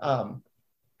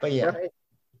 But yeah. Right.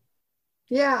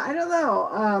 Yeah, I don't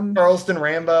know. Charleston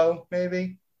Rambo,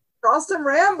 maybe. Charleston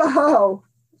Rambo.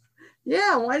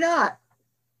 Yeah, why not?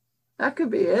 That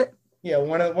could be it. Yeah,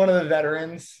 one of the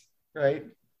veterans, right?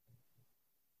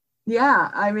 Yeah,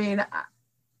 I mean,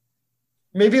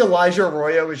 maybe Elijah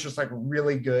Arroyo is just like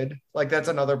really good. Like that's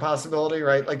another possibility,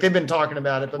 right? Like they've been talking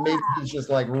about it, but maybe he's just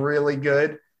like really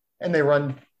good, and they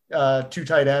run 2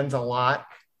 tight ends a lot.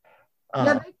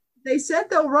 Yeah, they said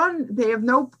they'll run. They have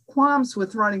no qualms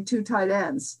with running 2 tight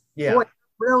ends. Yeah,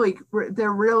 boy,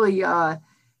 they're really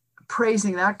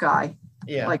praising that guy.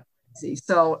 Yeah, like crazy.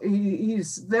 So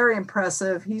he's very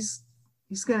impressive. He's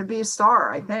going to be a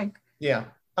star, I think. Yeah.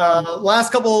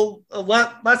 Last couple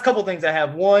things I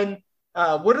have. One,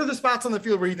 what are the spots on the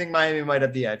field where you think Miami might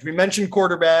have the edge? We mentioned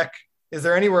quarterback. Is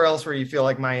there anywhere else where you feel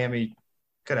like Miami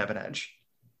could have an edge?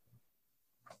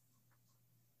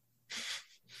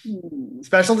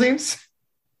 Special teams?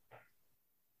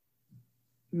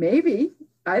 Maybe.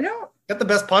 I don't. Got the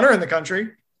best punter in the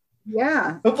country.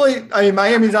 Yeah. Hopefully, I mean,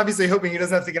 Miami's obviously hoping he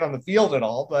doesn't have to get on the field at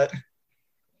all, but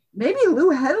Maybe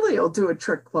Lou Hedley will do a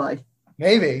trick play.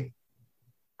 maybe.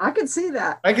 I can see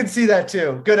that. I can see that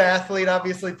too. Good athlete,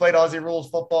 obviously played Aussie rules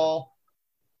football.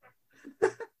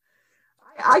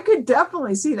 I could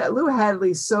definitely see that. Lou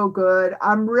Hadley's so good.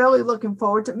 I'm really looking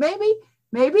forward to maybe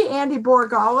Andy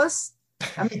Borregales.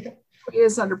 I mean, he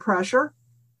is under pressure.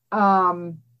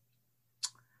 Yeah,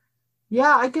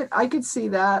 I could see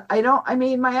that. I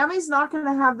mean, Miami's not going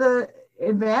to have the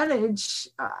advantage.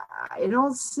 I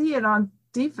don't see it on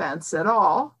defense at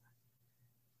all.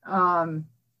 I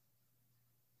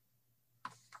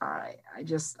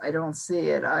don't see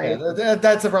it.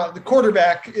 That's a problem. The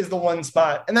quarterback is the one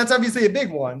spot, and that's obviously a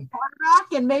big one.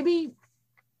 Quarterback and maybe,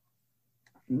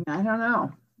 I don't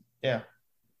know. Yeah.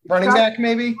 Running back,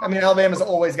 maybe. I mean, Alabama's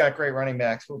always got great running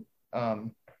backs.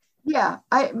 Yeah,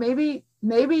 maybe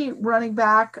running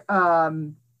back.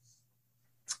 Tight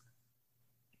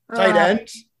end.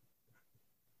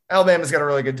 Alabama's got a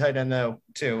really good tight end though,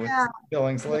 too. Yeah.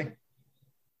 Billingsley.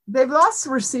 They've lost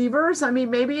receivers. I mean,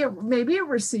 maybe a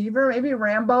receiver, maybe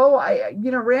Rambo.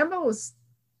 Rambo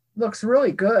looks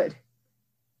really good.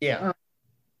 Yeah.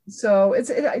 So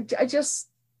I just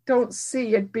don't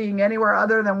see it being anywhere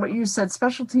other than what you said.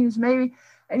 Special teams, maybe,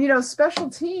 and special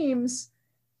teams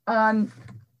on,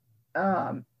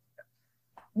 on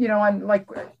like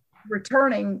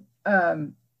returning,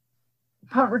 punt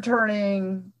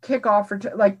returning,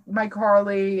 kickoff, like Mike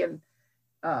Harley and.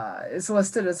 Is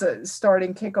listed as a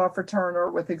starting kickoff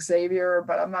returner with Xavier,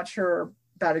 but I'm not sure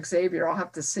about Xavier. I'll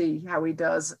have to see how he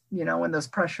does, in those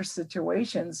pressure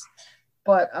situations.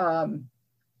 But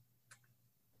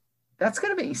that's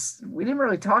going to be, we didn't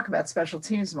really talk about special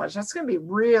teams much. That's going to be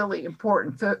really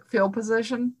important field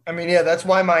position. I mean, yeah, that's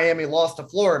why Miami lost to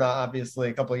Florida, obviously,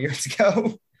 a couple of years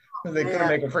ago. They couldn't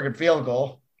make a freaking field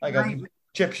goal, like a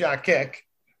chip shot kick.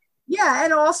 Yeah,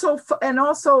 and also,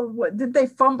 did they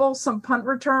fumble some punt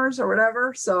returns or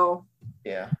whatever? So,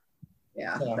 yeah,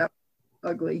 that's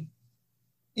ugly.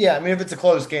 Yeah, I mean, if it's a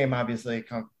close game, obviously it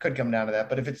could come down to that.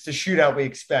 But if it's the shootout we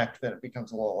expect, then it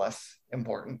becomes a little less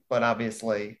important. But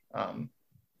obviously,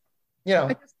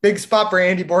 big spot for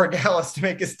Andy Borregales to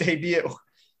make his debut.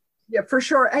 Yeah, for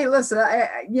sure. Hey, listen,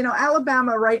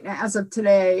 Alabama right now, as of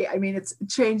today, I mean, it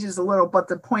changes a little, but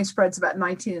the point spread's about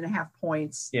 19.5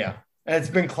 points. Yeah. And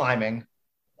it's been climbing.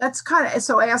 That's kind of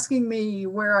so asking me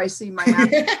where I see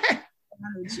Miami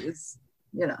is,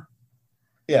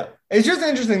 Yeah. It's just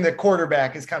interesting that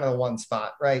quarterback is kind of the one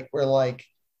spot, right? Where like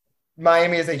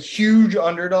Miami is a huge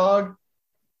underdog,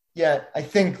 yet I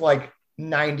think like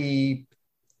 98%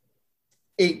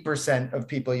 of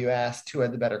people you asked who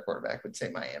had the better quarterback would say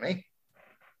Miami.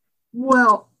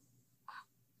 Well,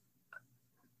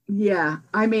 yeah,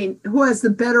 I mean, who has the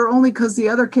better only because the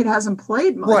other kid hasn't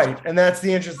played much. Right, and that's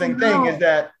the interesting thing is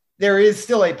that there is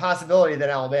still a possibility that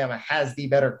Alabama has the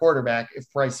better quarterback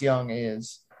if Bryce Young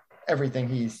is everything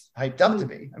he's hyped up to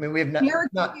be. I mean, we have not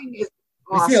we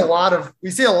see a lot of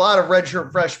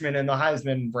redshirt freshmen in the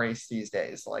Heisman race these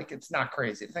days. Like, it's not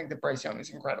crazy to think that Bryce Young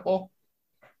is incredible.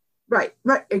 Right,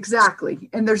 exactly.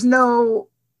 And there's no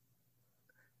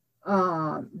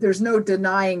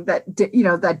denying that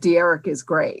that De'Eric is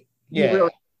great. Yeah,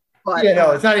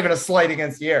 it's not even a slight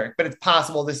against De'Eric, but it's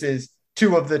possible this is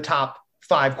two of the top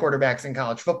 5 quarterbacks in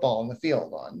college football in the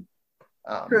field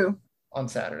on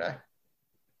Saturday.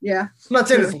 Yeah, I'm not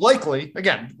saying it's likely.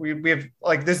 Again, we have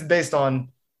like this is based on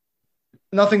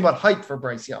nothing but hype for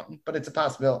Bryce Young, but it's a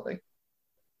possibility.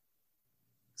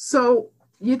 So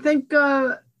you think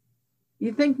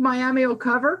Miami will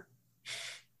cover?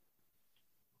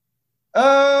 They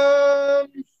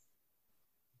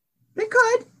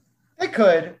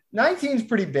could. 19's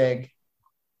pretty big,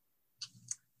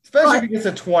 especially if you get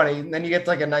to 20, and then you get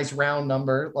like a nice round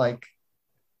number. Like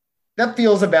that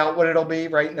feels about what it'll be,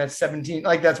 right? And that's 17.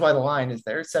 Like that's why the line is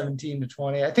there, 17 to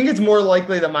 20. I think it's more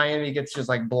likely that Miami gets just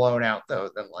like blown out though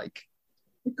than like.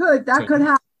 It could. That could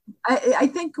happen. I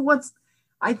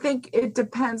think it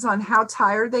depends on how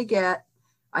tired they get.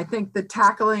 I think the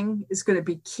tackling is going to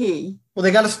be key. Well,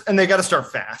 they got to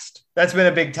start fast. That's been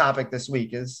a big topic this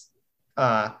week is,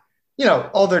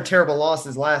 all their terrible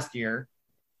losses last year,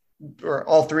 or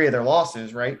all 3 of their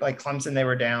losses, right? Like Clemson, they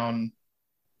were down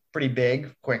pretty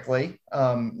big quickly.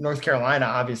 North Carolina,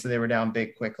 obviously they were down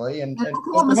big quickly. And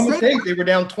Oklahoma State, they were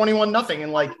down 21-0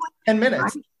 in like 10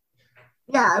 minutes.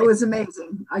 Yeah, it was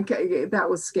amazing. That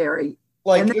was scary.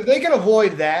 Like if they can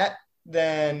avoid that,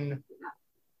 then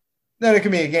it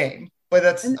can be a game. But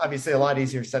that's obviously a lot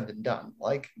easier said than done.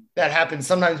 Like that happens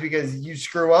sometimes because you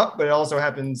screw up, but it also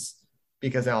happens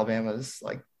because Alabama's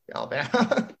like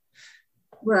Alabama.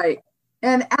 Right.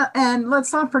 And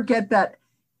let's not forget that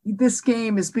this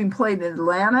game is being played in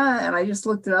Atlanta, and I just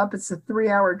looked it up. It's a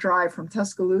 3-hour drive from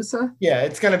Tuscaloosa. Yeah,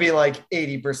 it's going to be like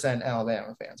 80%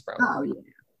 Alabama fans, probably. Oh, yeah.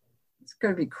 It's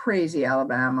going to be crazy,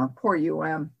 Alabama. Poor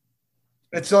UM.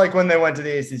 It's like when they went to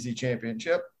the ACC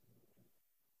championship.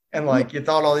 And like you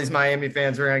thought all these Miami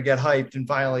fans were going to get hyped and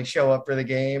finally show up for the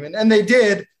game. And they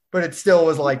did, but it still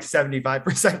was like 75%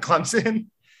 Clemson.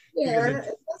 Yeah.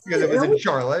 Because it was in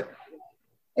Charlotte.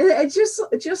 It's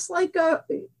just like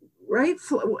right?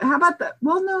 How about that?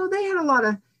 Well, no, they had a lot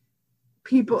of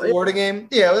people. Florida game?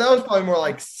 Yeah, that was probably more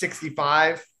like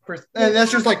 65%. And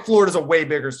that's just like Florida's a way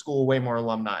bigger school, way more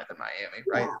alumni than Miami,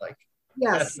 right? Yeah. Like,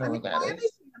 yes. I mean, Miami fans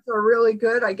are really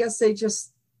good. I guess they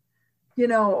just,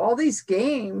 all these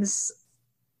games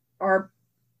are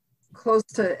close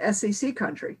to SEC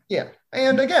country. Yeah.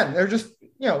 And again, they're just,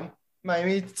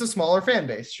 Miami, it's a smaller fan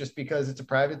base just because it's a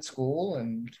private school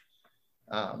and,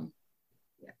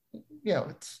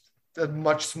 it's a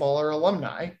much smaller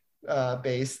alumni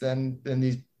base than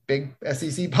these big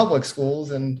SEC public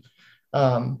schools. And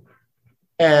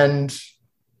Miami's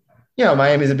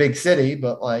a big city,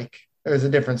 but like there's a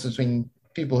difference between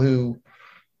people who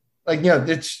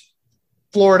it's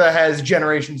Florida has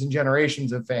generations and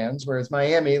generations of fans, whereas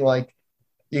Miami, like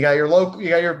you got your local, you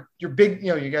got your big,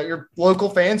 you got your local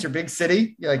fans, your big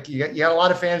city. Like you got a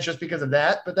lot of fans just because of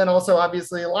that. But then also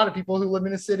obviously a lot of people who live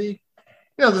in a city,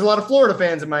 there's a lot of Florida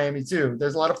fans in Miami too.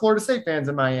 There's a lot of Florida State fans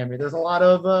in Miami. There's a lot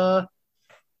of,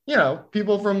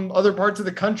 people from other parts of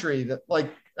the country that like,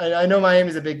 I know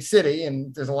Miami's a big city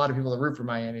and there's a lot of people that root for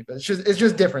Miami, but it's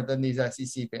just different than these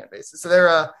SEC fan bases. So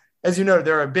they're, as you know,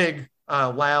 they're a big,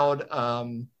 loud,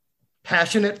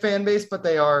 passionate fan base, but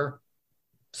they are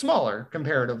smaller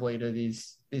comparatively to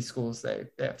these schools they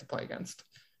have to play against.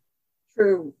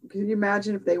 True. Can you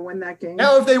imagine if they win that game?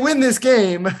 Now, if they win this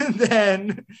game,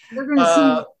 then they're going to see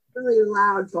a really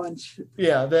loud bunch.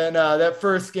 Yeah. Then that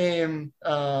first game,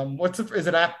 is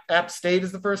it App State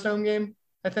is the first home game?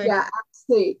 I think. Yeah, App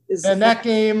State is. And that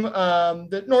game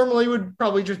that normally would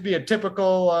probably just be a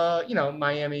typical,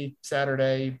 Miami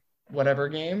Saturday whatever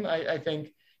game. I think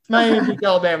it's Miami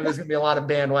Alabama. There's going to be a lot of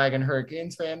bandwagon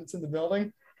Hurricanes fans in the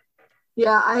building.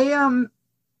 Yeah,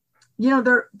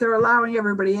 they're allowing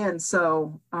everybody in,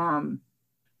 so there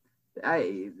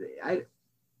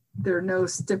are no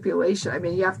stipulation. I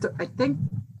mean, you have to. I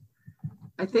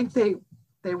think they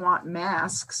want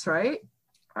masks, right?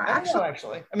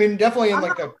 Actually, I mean, definitely in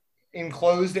like the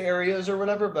enclosed areas or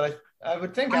whatever. But I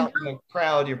would think out in the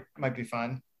crowd, you might be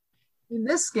fine. In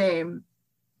this game,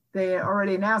 they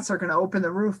already announced they're going to open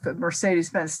the roof at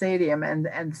Mercedes-Benz Stadium,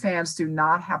 and fans do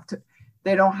not have to.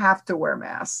 They don't have to wear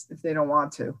masks if they don't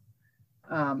want to.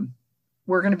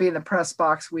 We're going to be in the press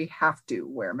box. We have to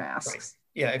wear masks. Right.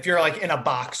 Yeah, if you're like in a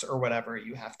box or whatever,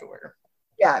 you have to wear.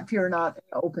 Yeah, if you're not in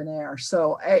open air.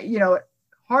 So,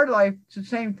 Hard Life, it's the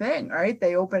same thing, right?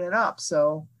 They open it up.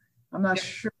 So I'm not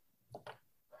sure.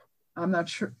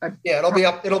 It'll be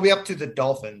up to the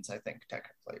Dolphins, I think,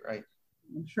 technically, right?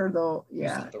 I'm sure they'll,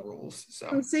 the rules. So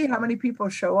we'll see how many people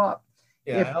show up.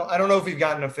 Yeah, I don't know if we've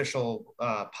gotten official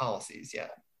policies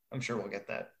yet. I'm sure we'll get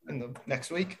that in the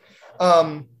next week.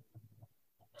 And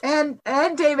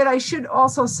David, I should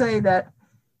also say that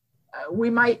we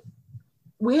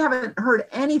haven't heard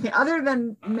anything other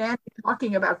than Manny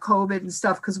talking about COVID and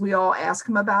stuff, because we all ask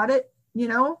him about it,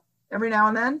 every now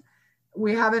and then.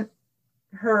 We haven't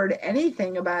heard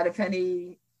anything about if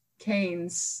any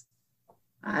Canes,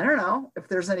 I don't know if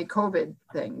there's any COVID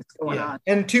things going on.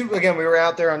 And we were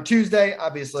out there on Tuesday.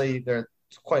 Obviously, there's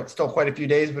still quite a few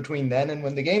days between then and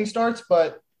when the game starts,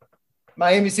 but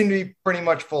Miami seemed to be pretty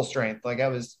much full strength. Like I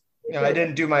was, I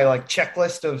didn't do my like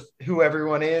checklist of who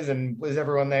everyone is and was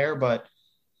everyone there, but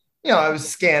I was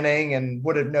scanning and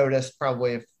would have noticed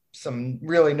probably if some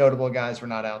really notable guys were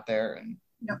not out there, and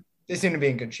they seem to be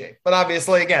in good shape. But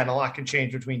obviously, again, a lot can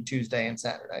change between Tuesday and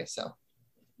Saturday. So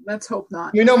let's hope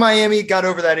not. Miami got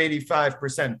over that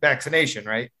 85% vaccination,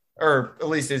 right? Or at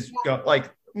least is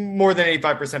like more than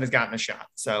 85% has gotten a shot.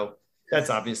 So that's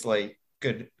obviously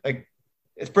good. Like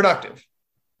it's productive.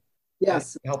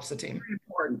 Yes, it helps the team. Very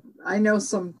important. I know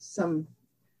some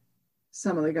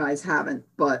of the guys haven't,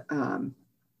 but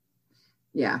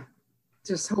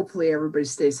just hopefully everybody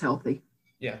stays healthy.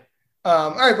 Yeah.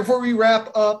 All right. Before we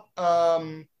wrap up,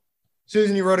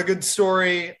 Susan, you wrote a good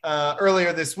story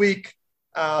earlier this week,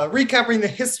 recapping the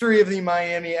history of the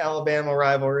Miami-Alabama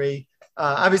rivalry.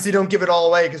 Obviously, don't give it all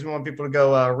away because we want people to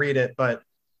go read it, but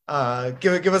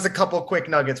give us a couple quick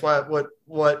nuggets. What right.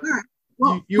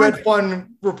 Well, you had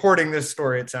fun reporting this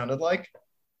story, it sounded like.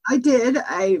 I did.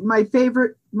 My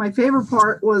favorite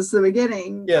part was the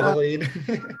beginning. Yeah, the lead.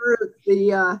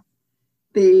 the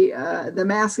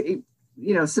mask,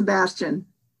 Sebastian,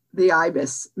 the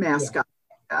Ibis mascot,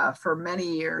 for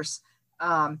many years.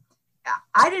 I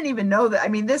didn't even know that. I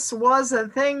mean, this was a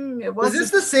thing. Was this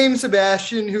the same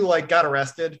Sebastian who got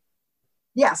arrested?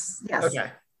 Yes. Okay.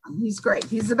 He's great.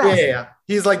 He's the best. Yeah.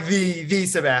 He's like the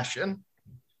Sebastian.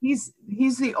 He's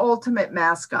the ultimate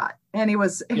mascot. And he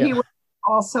was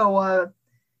also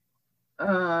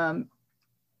Bernie,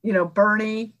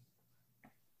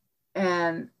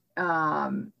 and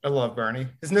I love Bernie.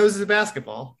 His nose is a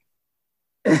basketball.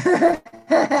 And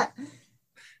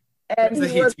he's the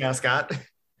Heat's mascot.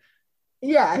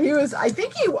 Yeah, he was. I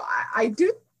think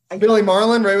Billy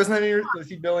Marlin, right? Was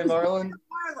he Billy Marlin?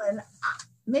 Marlin.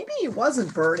 Maybe he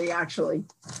wasn't Bernie, actually.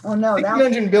 Oh no, he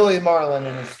mentioned Billy Marlin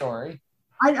in his story.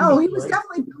 I know he was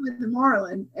definitely Billy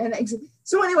Marlin. And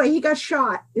so anyway, he got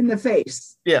shot in the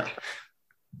face. Yeah.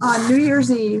 On New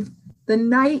Year's Eve, the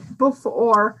night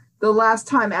before the last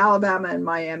time Alabama and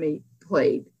Miami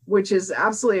played, which is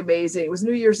absolutely amazing. It was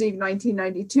New Year's Eve,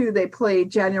 1992. They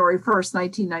played January 1st,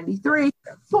 1993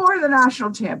 for the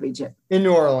national championship. In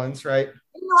New Orleans, right?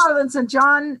 In New Orleans. And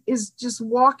John is just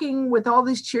walking with all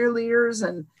these cheerleaders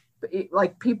and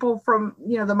people from,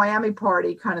 the Miami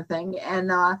party kind of thing.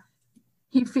 And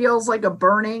he feels like a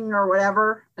burning or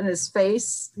whatever in his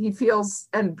face. He feels,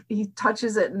 and he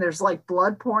touches it and there's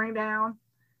blood pouring down.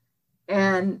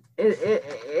 And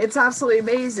it's absolutely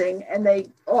amazing. And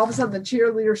all of a sudden the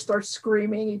cheerleaders start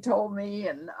screaming, he told me,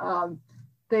 and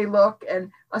they look,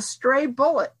 and a stray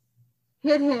bullet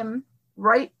hit him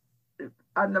right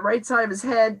on the right side of his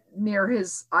head, near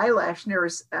his eyelash, near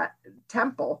his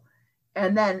temple.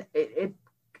 And then it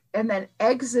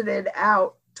exited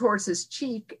out towards his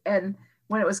cheek. And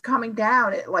when it was coming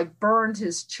down, it burned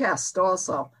his chest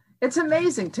also. It's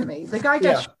amazing to me. The guy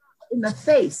got shot in the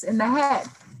face, in the head.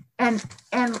 And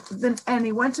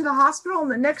he went to the hospital, and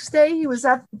the next day he was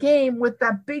at the game with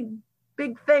that big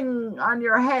thing on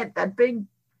your head, that big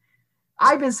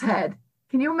ibis head.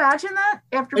 Can you imagine that?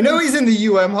 I know he's in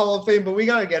the Hall of Fame, but we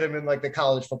got to get him in the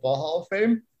College Football Hall of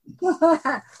Fame.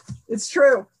 It's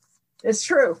true.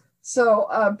 So,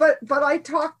 but I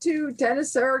talked to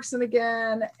Dennis Erickson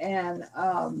again, and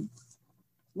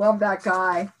love that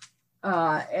guy.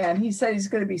 And he said he's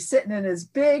going to be sitting in his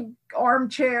big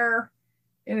armchair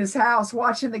in his house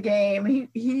watching the game.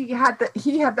 He had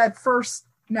that first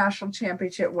national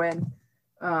championship win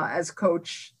as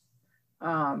coach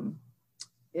in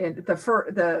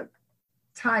the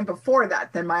time before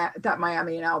that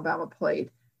Miami and Alabama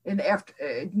played after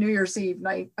New Year's Eve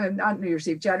night, not New Year's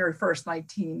Eve, January 1st,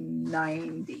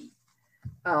 1990.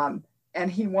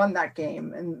 And he won that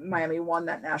game, and Miami won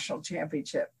that national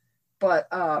championship. But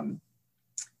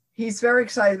he's very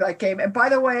excited about that game. And by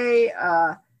the way,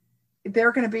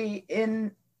 they're going to be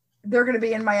in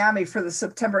Miami for the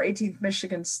September 18th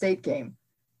Michigan State game.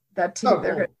 That team, cool.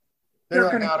 They're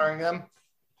going to honoring them.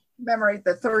 Commemorate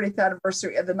the 30th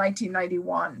anniversary of the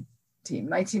 1991 team,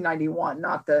 1991,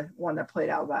 not the one that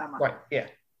played Alabama. Right. Yeah.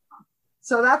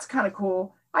 So that's kind of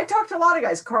cool. I talked to a lot of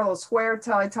guys, Carlos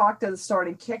Huerta. I talked to the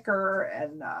starting kicker,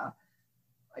 and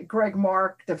Greg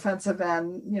Mark, defensive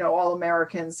end. All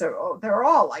Americans. They're all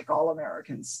all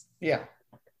Americans. Yeah.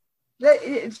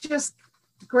 It's just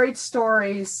great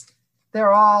stories.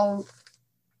 They're all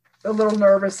a little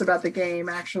nervous about the game,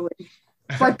 actually.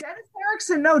 But Dennis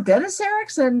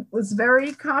Erickson was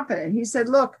very confident. He said,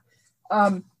 look,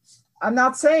 I'm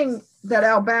not saying that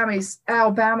Alabama is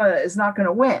not going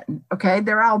to win. Okay.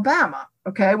 They're Alabama.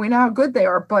 Okay. We know how good they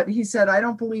are. But he said, I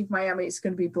don't believe Miami is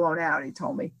going to be blown out. He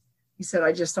told me. He said,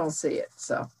 I just don't see it.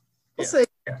 So we'll see.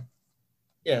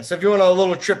 Yeah, so if you want a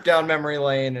little trip down memory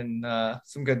lane and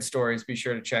some good stories, be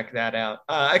sure to check that out.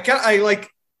 I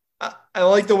like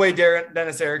the way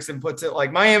Dennis Erickson puts it.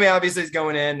 Miami obviously is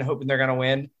going in hoping they're going to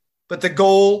win, but the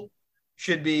goal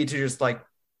should be to just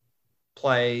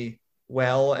play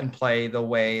well and play the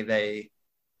way they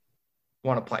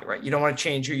want to play. Right? You don't want to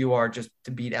change who you are just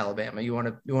to beat Alabama. You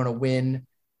want to win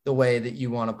the way that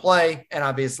you want to play, and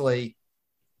obviously,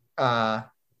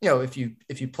 if you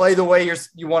play the way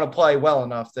you want to play well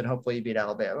enough, then hopefully you beat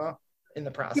Alabama in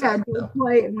the process. Yeah,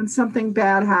 play when something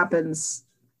bad happens.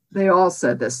 They all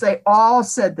said this.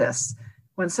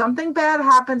 When something bad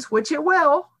happens, which it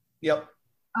will. Yep.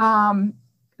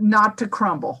 Not to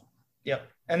crumble. Yep.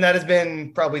 And that has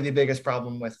been probably the biggest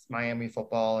problem with Miami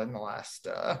football in the last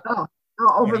over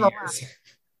the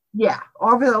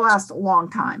last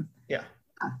long time. Yeah.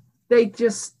 They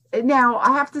just. Now,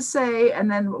 I have to say,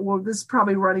 and then this is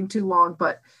probably running too long,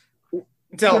 but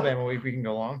it's Alabama week. We can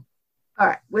go long. All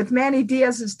right. With Manny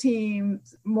Diaz's team,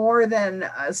 more than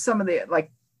some of the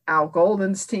Al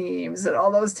Golden's teams and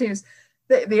all those teams,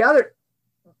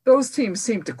 those teams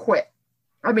seem to quit.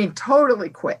 I mean, totally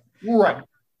quit. Right.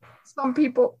 Some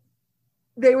people,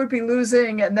 they would be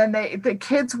losing, and then the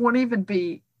kids wouldn't even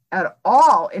be at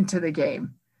all into the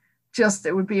game. Just,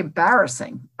 it would be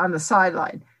embarrassing on the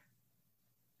sideline.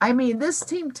 I mean, this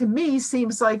team to me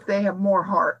seems like they have more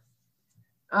heart.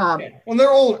 Well,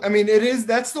 they're old. I mean,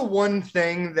 that's the one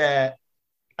thing that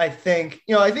I think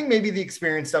maybe the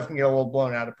experience stuff can get a little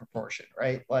blown out of proportion,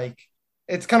 right? Like,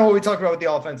 it's kind of what we talk about with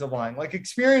the offensive line. Like,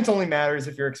 experience only matters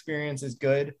if your experience is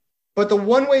good. But the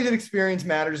one way that experience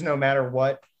matters no matter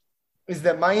what is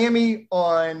that Miami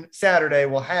on Saturday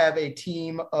will have a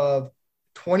team of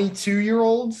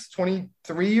 22-year-olds,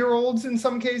 23-year-olds in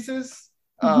some cases,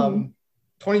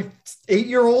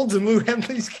 28-year-olds in Lou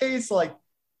Henley's case. Like,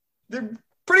 they're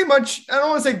pretty much, I don't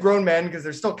want to say grown men because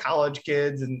they're still college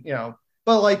kids and,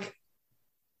 but like,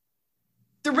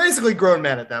 they're basically grown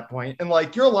men at that point. And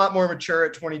like, you're a lot more mature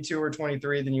at 22 or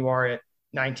 23 than you are at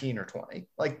 19 or 20.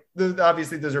 Like,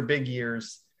 obviously those are big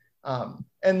years.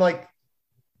 And like,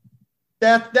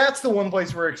 that's the one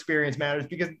place where experience matters,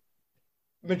 because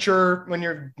when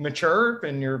you're mature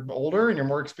and you're older and you're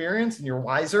more experienced and you're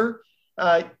wiser,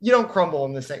 you don't crumble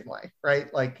in the same way,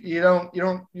 right? Like, you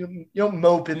don't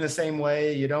mope in the same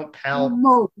way. You don't pout.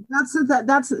 Mope. That's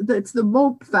the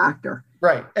mope factor.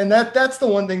 Right. And that's the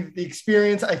one thing, the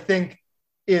experience, I think,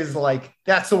 is like,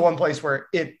 that's the one place where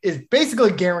it is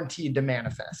basically guaranteed to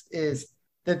manifest, is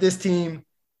that this team,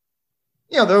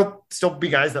 there'll still be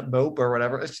guys that mope or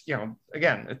whatever. It's,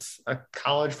 again, it's a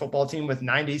college football team with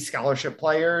 90 scholarship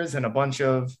players and a bunch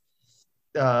of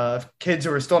kids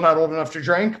who are still not old enough to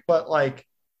drink, but like,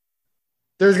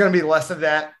 there's going to be less of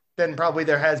that than probably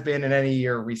there has been in any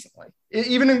year recently,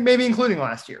 even maybe including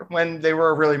last year when they were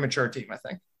a really mature team, I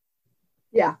think.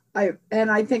 Yeah. I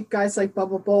think guys like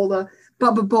Bubba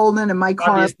Bolden and Mike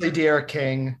obviously De'Aaron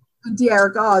King. They're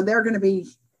going to be,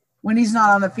 when he's not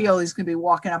on the field, he's going to be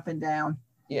walking up and down.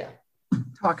 Yeah.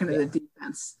 Talking to the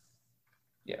defense.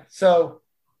 Yeah. So,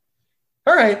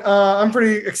 all right. I'm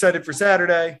pretty excited for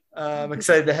Saturday. I'm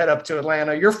excited to head up to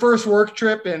Atlanta. Your first work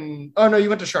trip you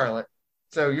went to Charlotte.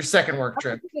 So your second work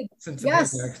trip since the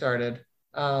pandemic started.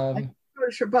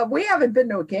 But we haven't been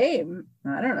to a game.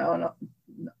 I don't know.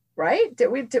 Right? Did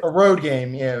we? A road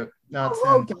game. Yeah. Not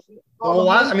road game. The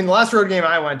last road game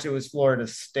I went to was Florida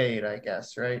State, I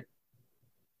guess, right?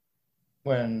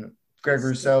 When Greg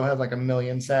Rousseau had like 1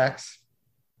 million sacks.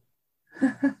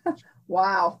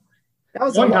 Wow. That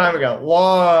was long time ago.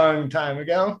 Wow.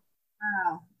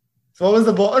 So what was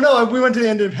the bowl? Oh, no, we went to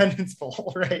the Independence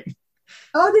Bowl, right?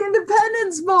 Oh, the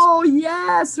Independence Bowl.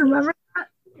 Yes. Remember that?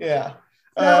 Yeah.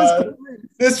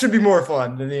 This should be more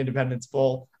fun than the Independence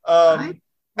Bowl.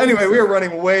 Anyway, we are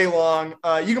running way long.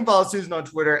 You can follow Susan on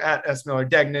Twitter at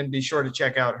 @SMillerDegnan. Be sure to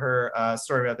check out her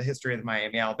story about the history of the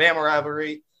Miami-Alabama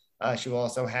rivalry. She will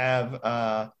also have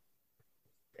a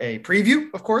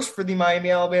preview, of course, for the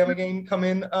Miami-Alabama game come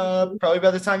in probably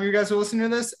by the time you guys are listening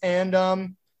to this. And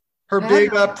her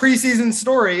big preseason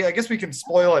story, I guess we can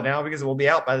spoil it now because it will be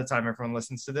out by the time everyone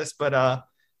listens to this, but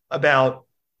about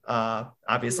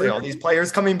obviously all these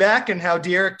players coming back and how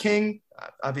De'Aaron King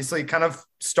obviously kind of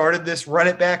started this run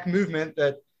it back movement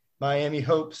that Miami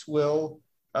hopes will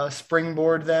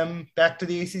springboard them back to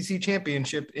the ACC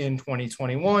championship in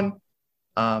 2021.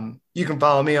 You can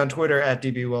follow me on Twitter at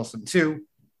DBWilson2.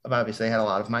 I've obviously had a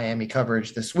lot of Miami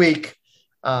coverage this week,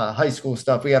 high school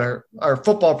stuff. We got our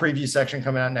football preview section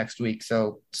coming out next week.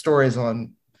 So stories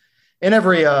in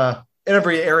every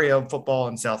area of football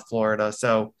in South Florida.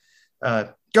 So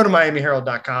go to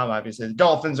MiamiHerald.com. Obviously the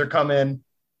Dolphins are coming.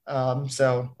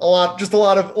 So a lot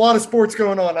of sports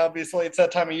going on. Obviously it's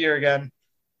that time of year again.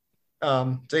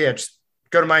 So yeah, just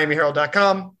go to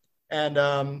MiamiHerald.com.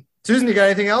 And Susan, you got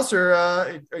anything else, or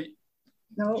are you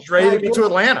ready to get to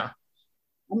Atlanta?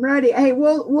 I'm ready. Hey,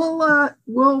 we'll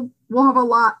have a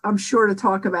lot, I'm sure, to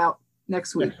talk about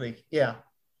next week. Yeah.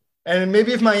 And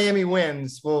maybe if Miami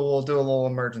wins, we'll do a little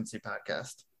emergency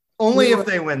podcast. Only if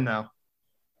they win, though.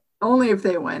 Only if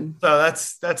they win. So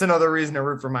that's another reason to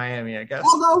root for Miami, I guess.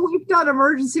 Although we've done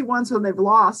emergency ones when they've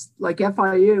lost, like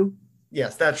FIU.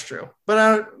 Yes, that's true.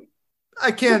 But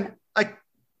I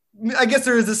guess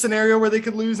there is a scenario where they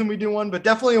could lose and we do one, but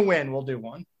definitely a win. We'll do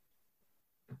one.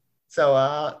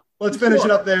 So let's finish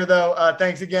it up there, though.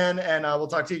 Thanks again, and we'll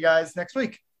talk to you guys next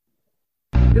week.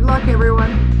 Good luck,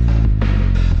 everyone.